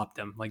gunning to stop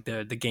them. Like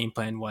the game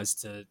plan was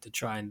to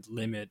try and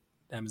limit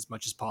them as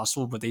much as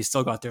possible, but they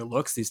still got their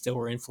looks. They still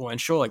were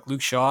influential. Like Luke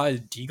Shaw,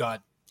 he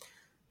got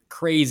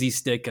crazy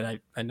stick, and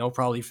I know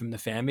probably from the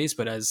fan base,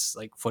 but as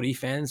like footy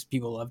fans,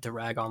 people love to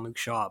rag on Luke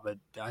Shaw, but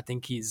I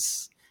think he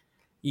is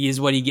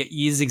what he get.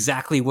 He is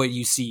exactly what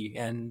you see,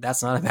 and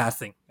that's not a bad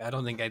thing. I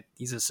don't think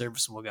he's a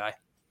serviceable guy.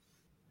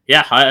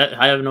 Yeah,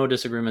 I have no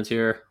disagreements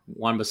here.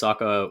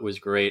 Wan-Bissaka was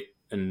great,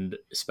 and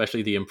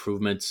especially the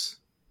improvements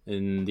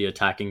in the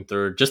attacking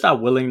third. Just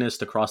that willingness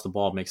to cross the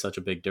ball makes such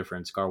a big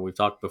difference. Carl, we've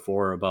talked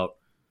before about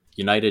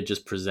United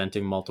just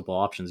presenting multiple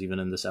options. Even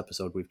in this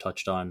episode, we've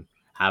touched on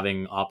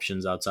having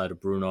options outside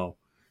of Bruno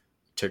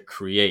to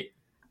create.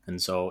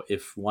 And so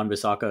if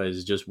Wan-Bissaka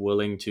is just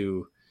willing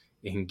to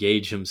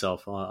engage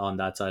himself on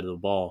that side of the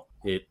ball,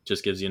 it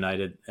just gives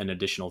United an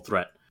additional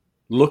threat.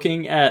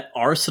 Looking at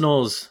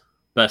Arsenal's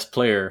best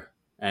player,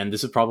 and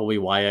this is probably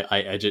why I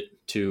edge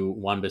it to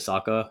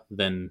Wan-Bissaka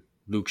than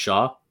Luke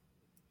Shaw.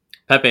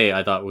 Pepe,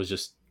 I thought, was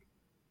just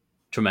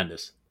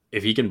tremendous.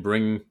 If he can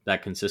bring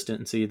that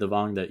consistency, the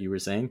Vong that you were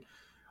saying,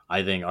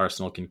 I think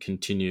Arsenal can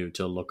continue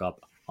to look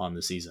up on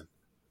the season.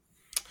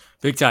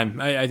 Big time.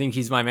 I think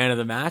he's my man of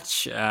the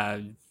match.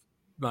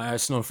 My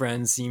Arsenal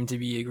friends seem to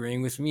be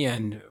agreeing with me,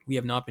 and we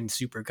have not been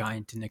super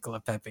kind to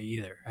Nicola Pepe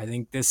either. I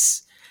think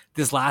this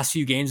last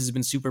few games has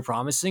been super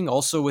promising.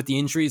 Also, with the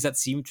injuries that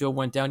seem to have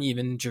went down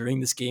even during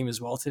this game as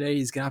well today,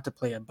 he's going to have to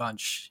play a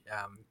bunch.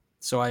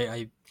 So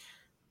I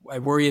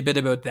worry a bit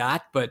about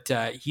that, but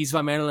he's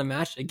my man of the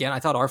match. Again, I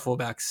thought our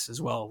fullbacks as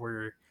well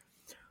were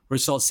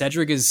solid.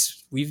 Cedric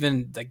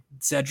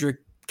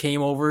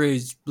came over,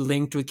 he's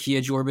linked with Kia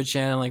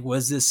Jorbachan. Like,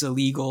 was this a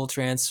legal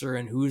transfer,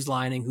 and who's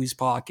lining whose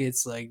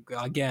pockets? Like,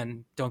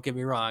 again, don't get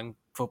me wrong,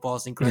 football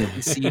is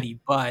incredibly seedy,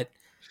 but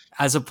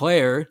as a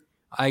player,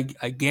 I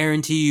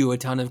guarantee you a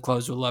ton of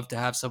clubs would love to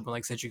have someone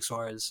like Cedric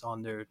Soares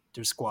on their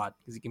squad,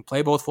 because he can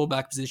play both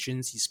fullback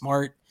positions. He's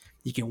smart.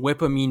 He can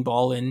whip a mean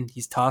ball in.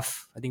 He's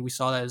tough. I think we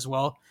saw that as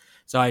well.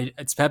 So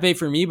it's Pepe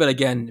for me, but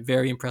again,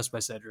 very impressed by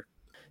Cedric.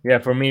 Yeah,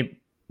 for me,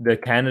 the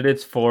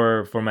candidates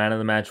for man of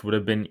the match would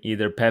have been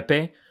either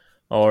Pepe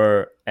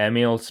or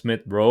Emil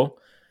Smith-Rowe.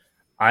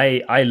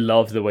 I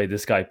love the way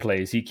this guy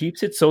plays. He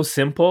keeps it so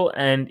simple,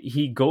 and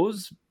he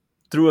goes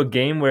through a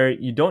game where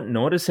you don't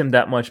notice him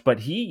that much,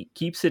 but he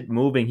keeps it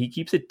moving. He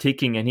keeps it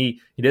ticking, and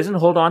he doesn't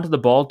hold on to the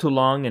ball too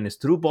long, and his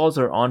through balls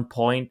are on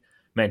point.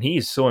 Man, he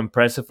is so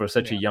impressive for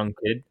such a young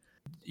kid.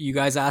 You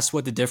guys asked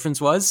what the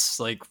difference was,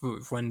 like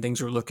when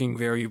things were looking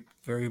very,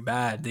 very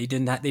bad. They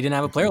didn't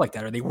have a player like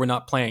that, or they were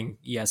not playing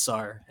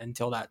ESR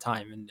until that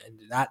time, and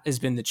that has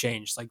been the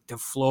change. Like the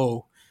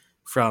flow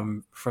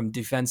from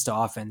defense to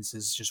offense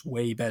is just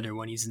way better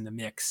when he's in the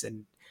mix.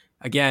 And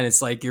again,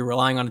 it's like you're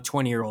relying on a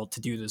 20-year-old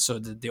to do this. So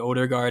the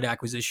Odegaard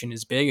acquisition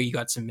is big. You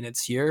got some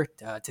minutes here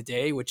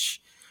today,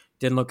 which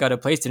didn't look out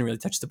of place, didn't really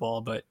touch the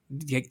ball, but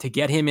to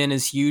get him in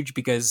is huge,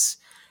 because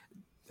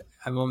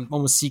I'm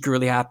almost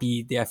secretly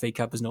happy the FA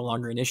Cup is no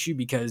longer an issue,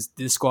 because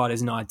this squad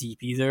is not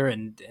deep either,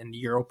 and the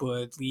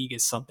Europa League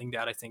is something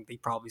that I think they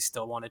probably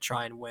still want to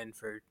try and win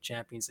for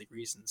Champions League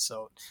reasons.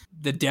 So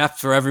the depth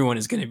for everyone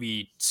is going to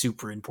be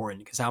super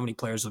important, because how many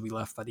players will be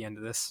left by the end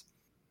of this?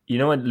 You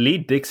know what? Lee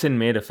Dixon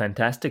made a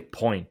fantastic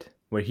point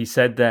where he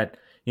said that,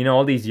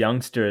 all these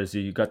youngsters,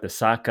 you got the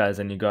Sakas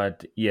and you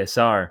got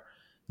ESR,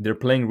 they're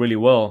playing really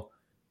well.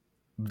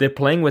 They're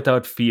playing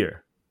without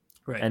fear.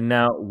 Right. And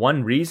now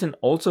one reason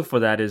also for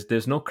that is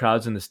there's no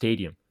crowds in the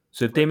stadium.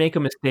 So if they make a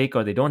mistake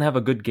or they don't have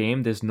a good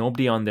game, there's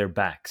nobody on their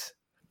backs.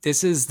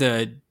 This is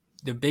the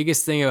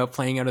biggest thing about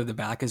playing out of the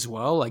back as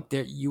well. Like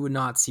you would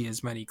not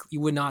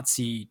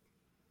see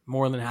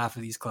more than half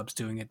of these clubs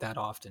doing it that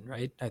often,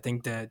 right? I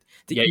think that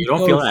you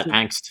don't feel that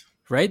angst.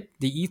 Right?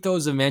 The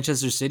ethos of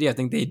Manchester City, I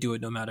think they do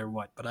it no matter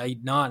what. But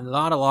not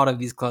a lot of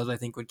these clubs, I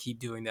think, would keep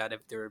doing that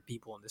if there were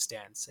people in the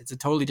stands. It's a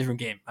totally different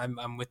game.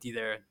 I'm with you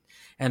there.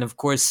 And of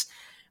course,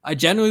 I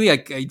generally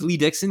like Lee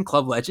Dixon,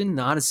 club legend,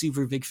 not a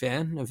super big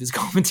fan of his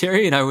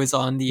commentary, and I was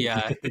on the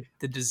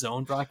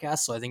DAZN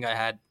broadcast, so I think I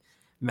had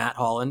Matt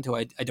Holland, who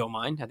I don't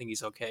mind. I think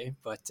he's okay,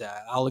 but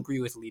I'll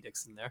agree with Lee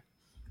Dixon there.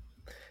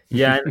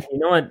 Yeah, and you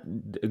know what?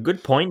 A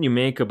good point you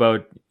make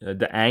about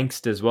the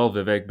angst as well,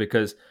 Vivek,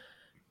 because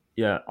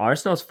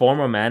Arsenal's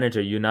former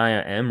manager,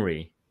 Unai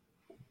Emery,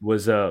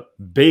 was a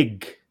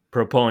big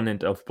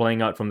proponent of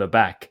playing out from the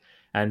back.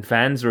 And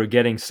fans were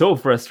getting so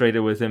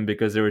frustrated with him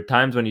because there were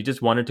times when you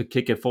just wanted to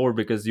kick it forward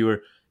because you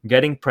were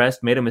getting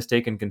pressed, made a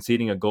mistake, and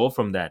conceding a goal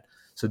from that.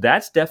 So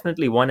that's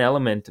definitely one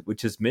element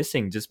which is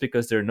missing just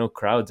because there are no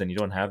crowds and you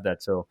don't have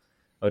that. So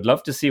I would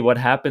love to see what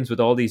happens with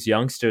all these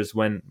youngsters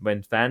when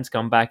fans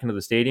come back into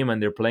the stadium and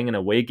they're playing an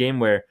away game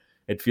where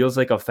it feels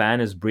like a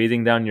fan is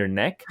breathing down your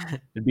neck.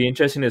 It'd be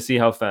interesting to see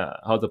how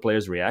the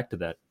players react to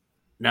that.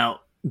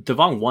 Now,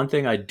 Devon, one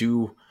thing I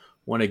do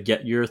want to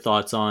get your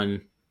thoughts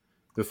on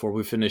before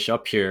we finish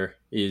up here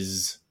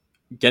is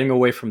getting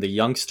away from the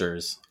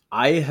youngsters.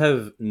 I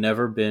have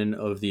never been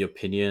of the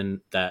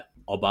opinion that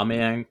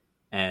Aubameyang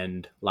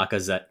and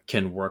Lacazette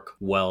can work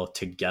well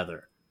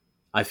together.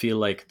 I feel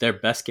like their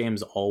best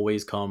games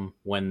always come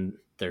when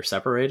they're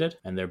separated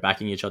and they're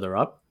backing each other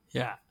up.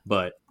 Yeah.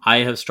 But I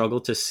have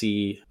struggled to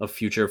see a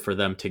future for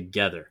them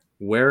together.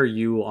 Where are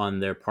you on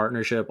their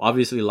partnership?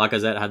 Obviously,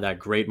 Lacazette had that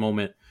great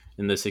moment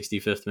in the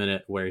 65th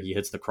minute where he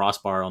hits the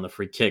crossbar on the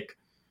free kick.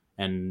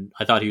 And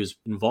I thought he was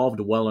involved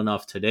well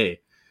enough today.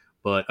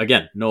 But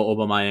again, no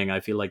Aubameyang. I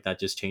feel like that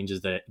just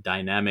changes the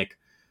dynamic.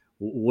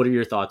 What are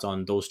your thoughts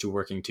on those two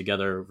working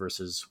together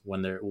versus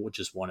when they're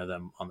just one of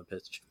them on the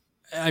pitch?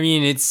 I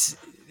mean, it's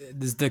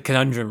the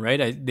conundrum,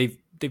 right?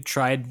 They've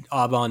tried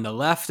Abba on the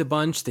left a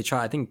bunch.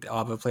 I think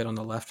Abba played on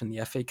the left in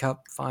the FA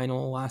Cup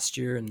final last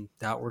year, and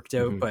that worked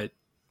out. Mm-hmm. But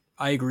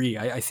I agree.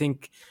 I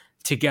think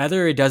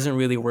together it doesn't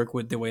really work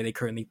with the way they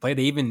currently play.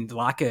 They even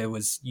Laka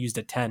was used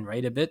at 10,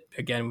 right? A bit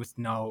again with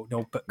no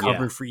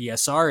cover for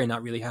ESR and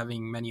not really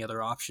having many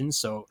other options.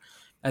 So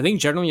I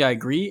think generally I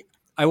agree.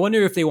 I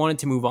wonder if they wanted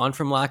to move on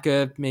from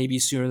Laka maybe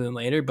sooner than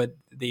later, but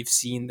they've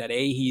seen that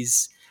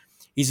he's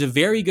a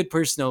very good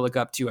person to look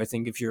up to. I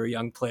think if you're a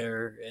young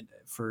player and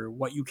for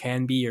what you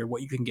can be or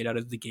what you can get out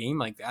of the game,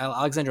 like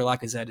Alexander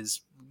Lacazette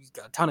he's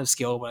got a ton of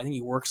skill, but I think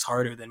he works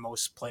harder than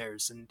most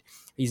players, and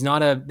he's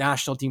not a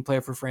national team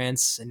player for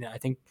France. And I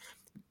think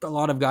a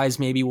lot of guys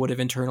maybe would have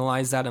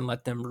internalized that and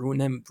let them ruin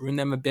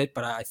them a bit.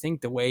 But I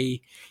think the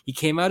way he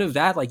came out of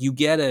that, like you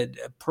get a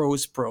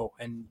pro's pro,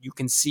 and you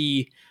can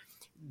see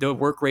the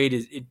work rate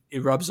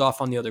it rubs off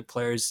on the other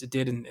players. It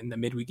did in the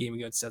midweek game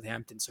against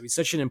Southampton. So he's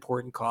such an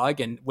important cog.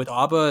 And with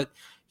Abba,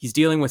 he's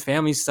dealing with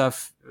family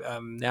stuff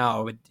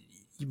now. But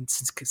even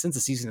since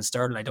the season has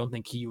started, I don't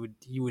think he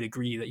would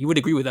agree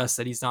with us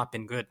that he's not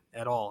been good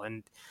at all.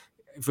 And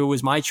if it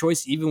was my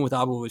choice, even with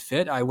Abba would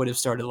fit, I would have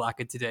started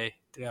Laka today,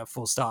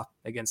 full stop,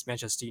 against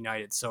Manchester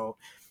United. So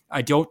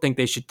I don't think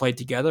they should play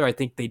together. I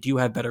think they do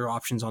have better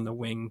options on the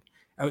wing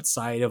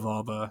outside of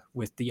Abba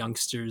with the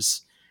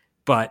youngsters,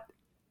 but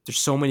there's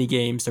so many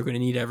games. They're going to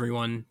need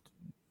everyone.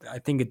 I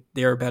think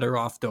they're better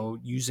off, though,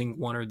 using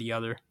one or the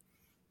other.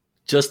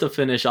 Just to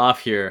finish off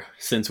here,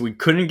 since we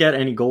couldn't get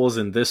any goals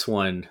in this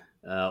one,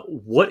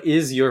 what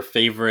is your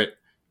favorite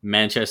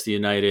Manchester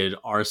United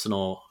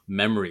Arsenal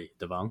memory,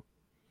 Devang?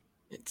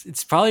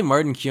 It's probably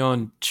Martin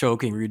Keown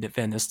choking Ruud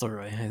van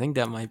Nistelrooy. I think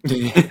that might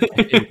be my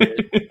favorite.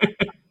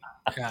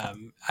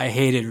 I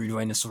hated Ruud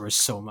van Nistelrooy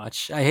so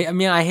much. I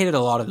hated a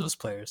lot of those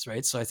players,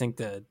 right? So I think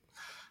the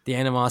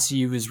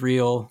animosity was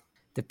real.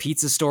 The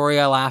pizza story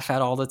I laugh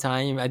at all the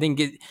time. I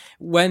think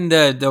when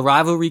the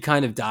rivalry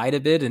kind of died a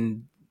bit,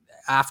 and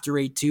after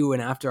 8-2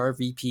 and after our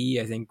VP,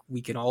 I think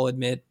we can all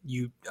admit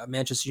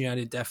Manchester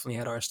United definitely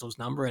had Arsenal's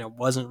number, and it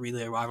wasn't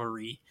really a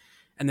rivalry.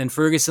 And then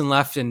Ferguson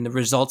left, and the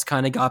results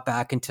kind of got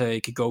back into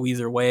it could go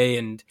either way,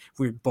 and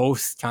we were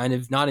both kind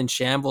of not in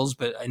shambles,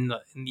 but in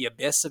the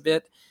abyss a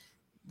bit.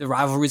 The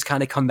rivalries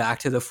kind of come back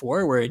to the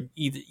fore, where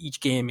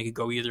each game it could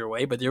go either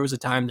way. But there was a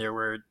time there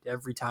where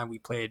every time we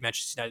played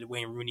Manchester United,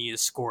 Wayne Rooney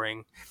is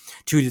scoring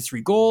 2 to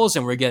 3 goals,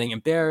 and we're getting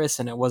embarrassed,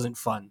 and it wasn't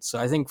fun. So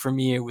I think for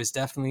me, it was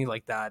definitely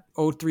like that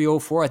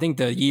 03-04. I think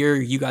the year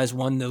you guys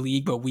won the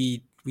league, but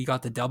we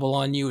got the double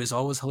on you is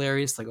always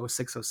hilarious. Like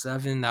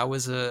 06-07, that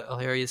was a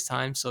hilarious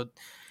time. So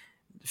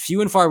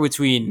few and far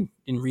between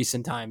in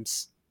recent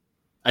times.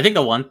 I think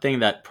the one thing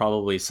that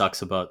probably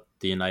sucks about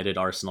the United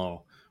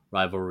Arsenal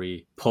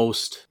rivalry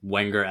post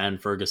Wenger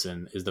and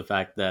Ferguson is the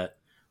fact that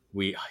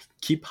we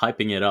keep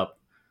hyping it up,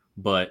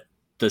 but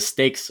the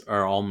stakes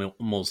are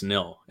almost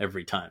nil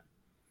every time.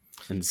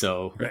 And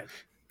so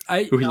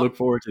we look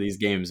forward to these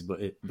games,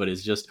 but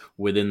it's just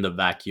within the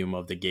vacuum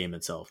of the game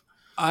itself.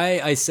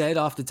 I said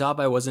off the top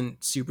I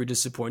wasn't super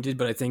disappointed,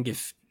 but I think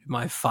if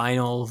my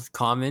final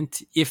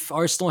comment, if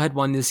Arsenal had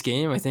won this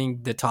game, I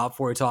think the top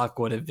 4 talk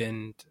would have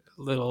been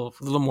a little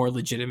more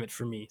legitimate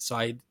for me.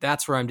 So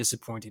that's where I'm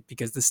disappointed,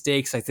 because the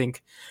stakes, I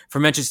think, for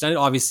Manchester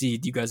United, obviously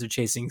you guys are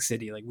chasing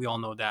City, like we all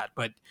know that.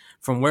 But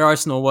from where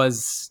Arsenal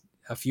was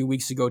a few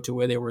weeks ago to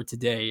where they were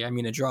today, I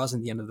mean, a draw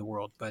isn't the end of the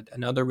world, but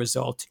another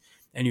result,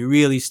 and you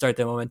really start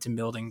the momentum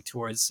building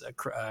towards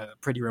a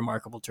pretty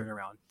remarkable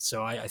turnaround.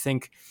 So I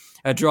think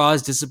a draw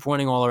is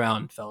disappointing all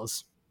around,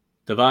 fellas.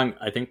 Devang,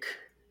 I think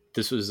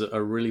this was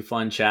a really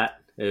fun chat.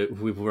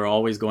 We were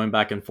always going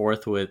back and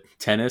forth with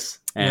tennis,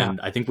 and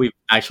I think we've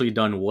actually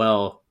done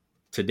well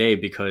today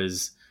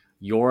because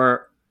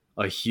you're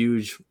a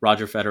huge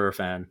Roger Federer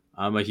fan.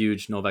 I'm a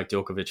huge Novak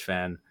Djokovic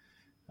fan.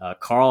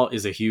 Carl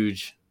is a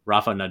huge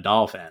Rafa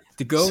Nadal fan.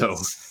 The GOATs.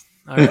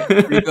 So. All right,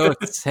 the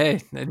GOATs.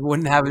 Hey, I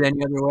wouldn't have it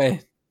any other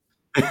way.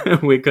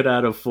 We could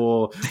add a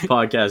full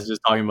podcast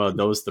just talking about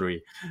those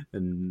three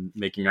and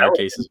making our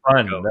cases.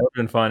 Fun. That would have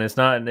been fun. It's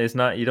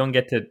not. You don't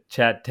get to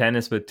chat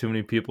tennis with too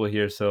many people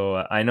here.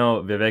 So I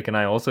know Vivek and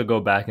I also go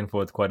back and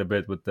forth quite a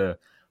bit with the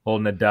whole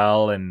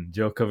Nadal and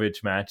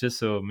Djokovic matches.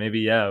 So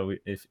maybe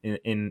if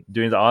in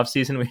during the off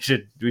season we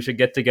should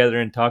get together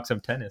and talk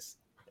some tennis.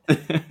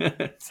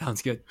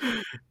 Sounds good.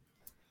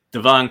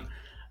 Devang,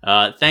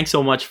 thanks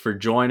so much for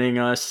joining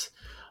us.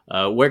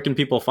 Where can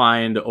people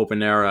find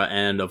Open Era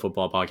and a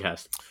football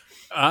podcast?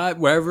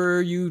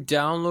 Wherever you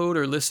download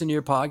or listen to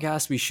your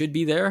podcast, we should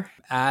be there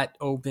at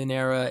Open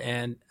Era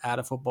and at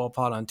a football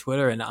pod on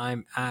Twitter. And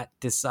I'm at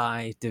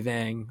Desai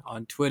Devang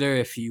on Twitter.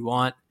 If you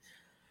want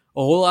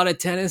a whole lot of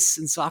tennis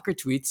and soccer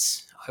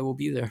tweets, I will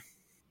be there.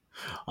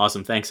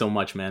 Awesome. Thanks so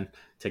much, man.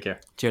 Take care.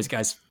 Cheers,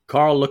 guys.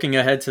 Carl, looking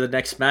ahead to the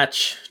next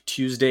match,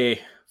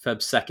 Tuesday, Feb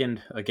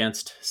 2nd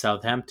against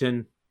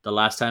Southampton. The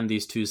last time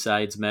these two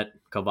sides met,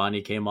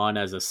 Cavani came on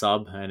as a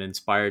sub and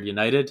inspired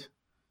United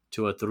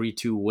to a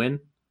 3-2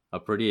 win. A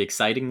pretty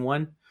exciting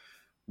one.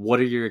 What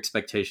are your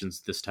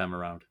expectations this time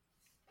around?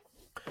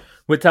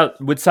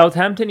 With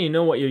Southampton, you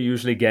know what you're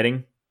usually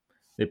getting.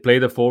 They play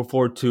the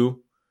 4-4-2.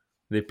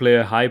 They play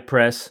a high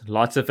press,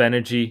 lots of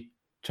energy,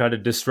 try to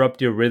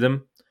disrupt your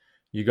rhythm.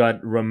 You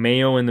got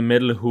Romeo in the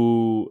middle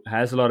who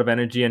has a lot of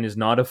energy and is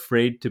not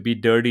afraid to be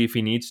dirty if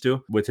he needs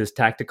to with his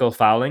tactical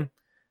fouling.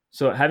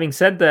 So having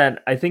said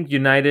that, I think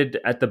United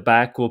at the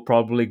back will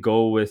probably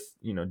go with,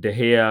 De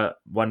Gea,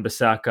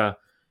 Wan-Bissaka,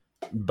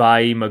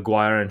 Bailly,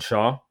 Maguire, and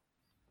Shaw.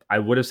 I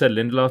would have said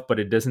Lindelof,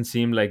 but it doesn't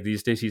seem like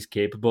these days he's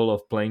capable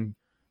of playing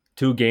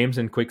 2 games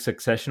in quick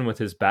succession with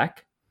his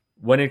back.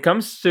 When it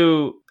comes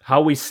to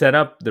how we set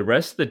up the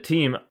rest of the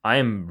team, I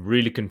am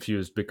really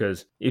confused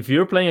because if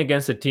you're playing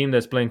against a team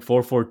that's playing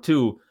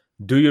 4-4-2,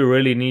 do you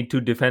really need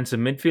 2 defensive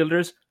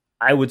midfielders?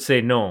 I would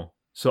say no.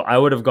 So I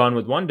would have gone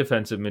with 1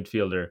 defensive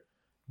midfielder.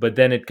 But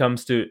then it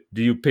comes to,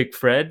 do you pick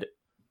Fred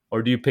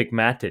or do you pick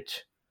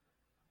Matic?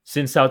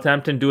 Since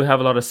Southampton do have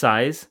a lot of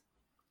size,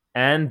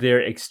 and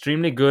they're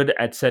extremely good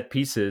at set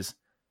pieces,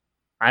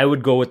 I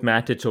would go with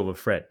Matic over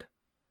Fred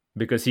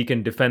because he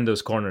can defend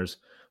those corners.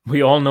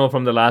 We all know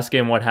from the last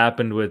game what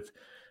happened with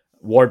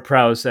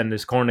Ward-Prowse and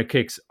his corner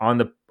kicks on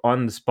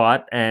the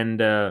spot,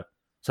 and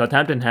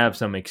Southampton have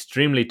some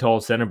extremely tall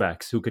center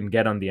backs who can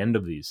get on the end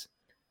of these.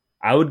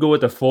 I would go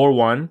with a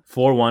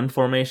 4-1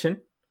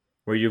 formation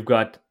where you've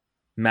got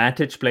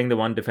Matic playing the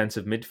 1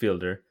 defensive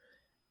midfielder,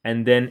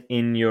 and then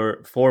in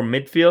your 4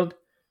 midfield,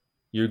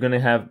 you're going to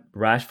have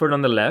Rashford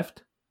on the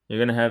left, you're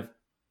going to have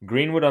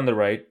Greenwood on the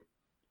right,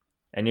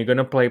 and you're going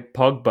to play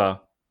Pogba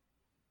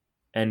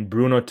and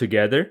Bruno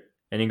together,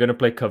 and you're going to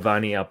play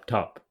Cavani up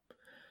top.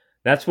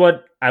 That's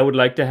what I would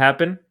like to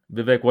happen.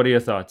 Vivek, what are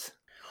your thoughts?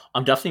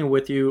 I'm definitely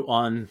with you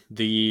on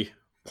the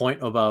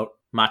point about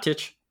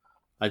Matic.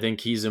 I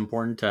think he's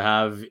important to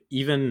have,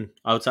 even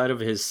outside of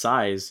his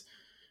size,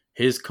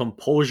 his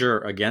composure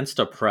against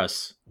a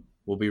press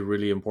will be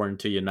really important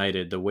to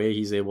United. The way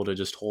he's able to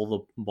just hold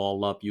the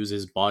ball up, use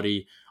his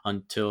body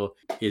until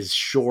he's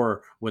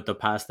sure with the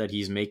pass that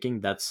he's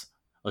making. That's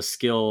a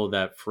skill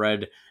that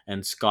Fred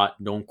and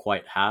Scott don't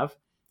quite have.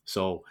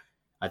 So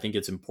I think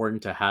it's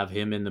important to have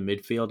him in the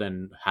midfield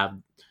and have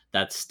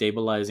that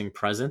stabilizing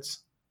presence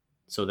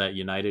so that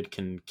United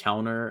can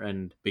counter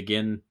and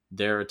begin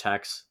their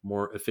attacks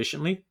more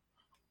efficiently.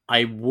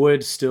 I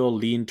would still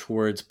lean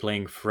towards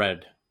playing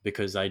Fred,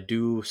 because I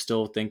do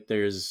still think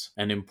there's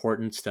an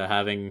importance to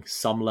having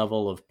some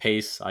level of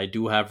pace. I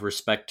do have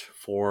respect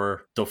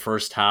for the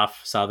first half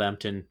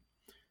Southampton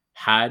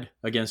had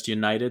against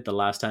United the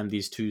last time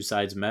these two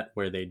sides met,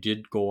 where they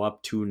did go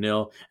up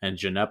 2-0 and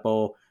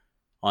Djenepo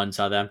on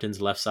Southampton's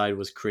left side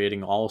was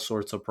creating all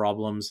sorts of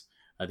problems.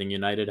 I think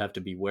United have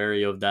to be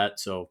wary of that.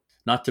 So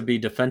not to be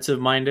defensive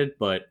minded,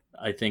 but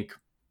I think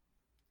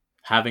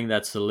having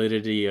that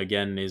solidity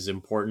again is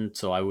important.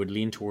 So I would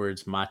lean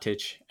towards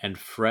Matic and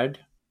Fred.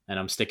 And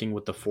I'm sticking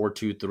with the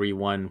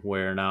 4-2-3-1,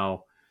 where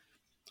now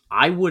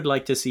I would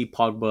like to see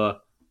Pogba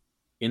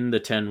in the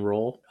 10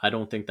 role. I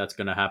don't think that's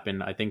going to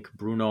happen. I think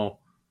Bruno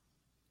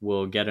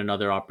will get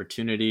another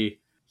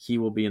opportunity. He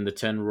will be in the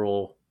 10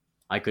 role.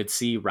 I could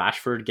see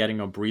Rashford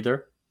getting a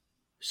breather.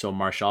 So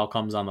Martial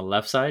comes on the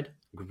left side.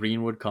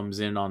 Greenwood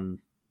comes in on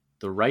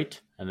the right.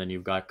 And then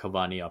you've got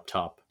Cavani up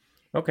top.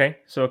 Okay,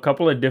 so a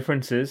couple of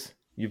differences.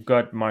 You've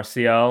got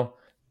Martial,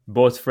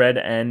 both Fred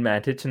and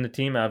Matic in the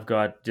team. I've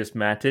got just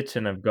Matic,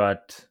 and I've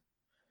got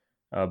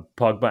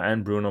Pogba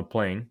and Bruno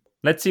playing.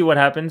 Let's see what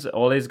happens.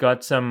 Ole's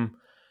got some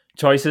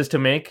choices to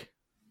make.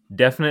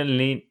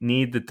 Definitely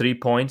need the 3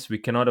 points. We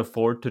cannot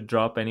afford to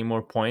drop any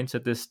more points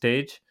at this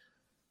stage.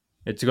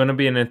 It's going to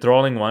be an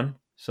enthralling one,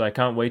 so I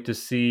can't wait to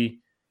see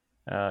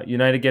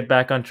United get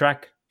back on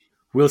track.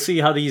 We'll see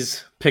how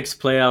these picks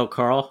play out,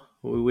 Carl.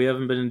 We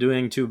haven't been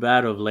doing too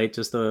bad of late.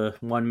 Just the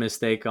one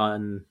mistake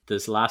on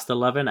this last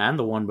 11 and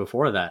the one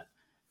before that,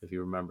 if you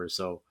remember.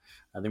 So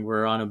I think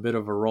we're on a bit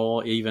of a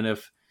roll, even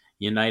if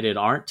United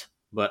aren't.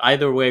 But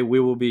either way, we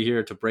will be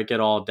here to break it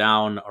all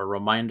down. A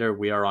reminder,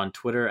 we are on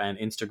Twitter and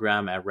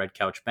Instagram at Red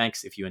Couch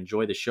Banks. If you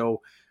enjoy the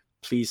show,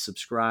 please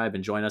subscribe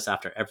and join us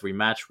after every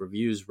match.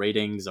 Reviews,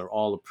 ratings are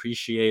all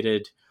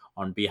appreciated.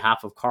 On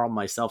behalf of Carl,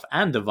 myself,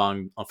 and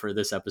Devang for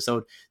this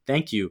episode,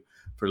 thank you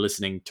for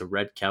listening to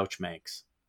Red Couch Manx.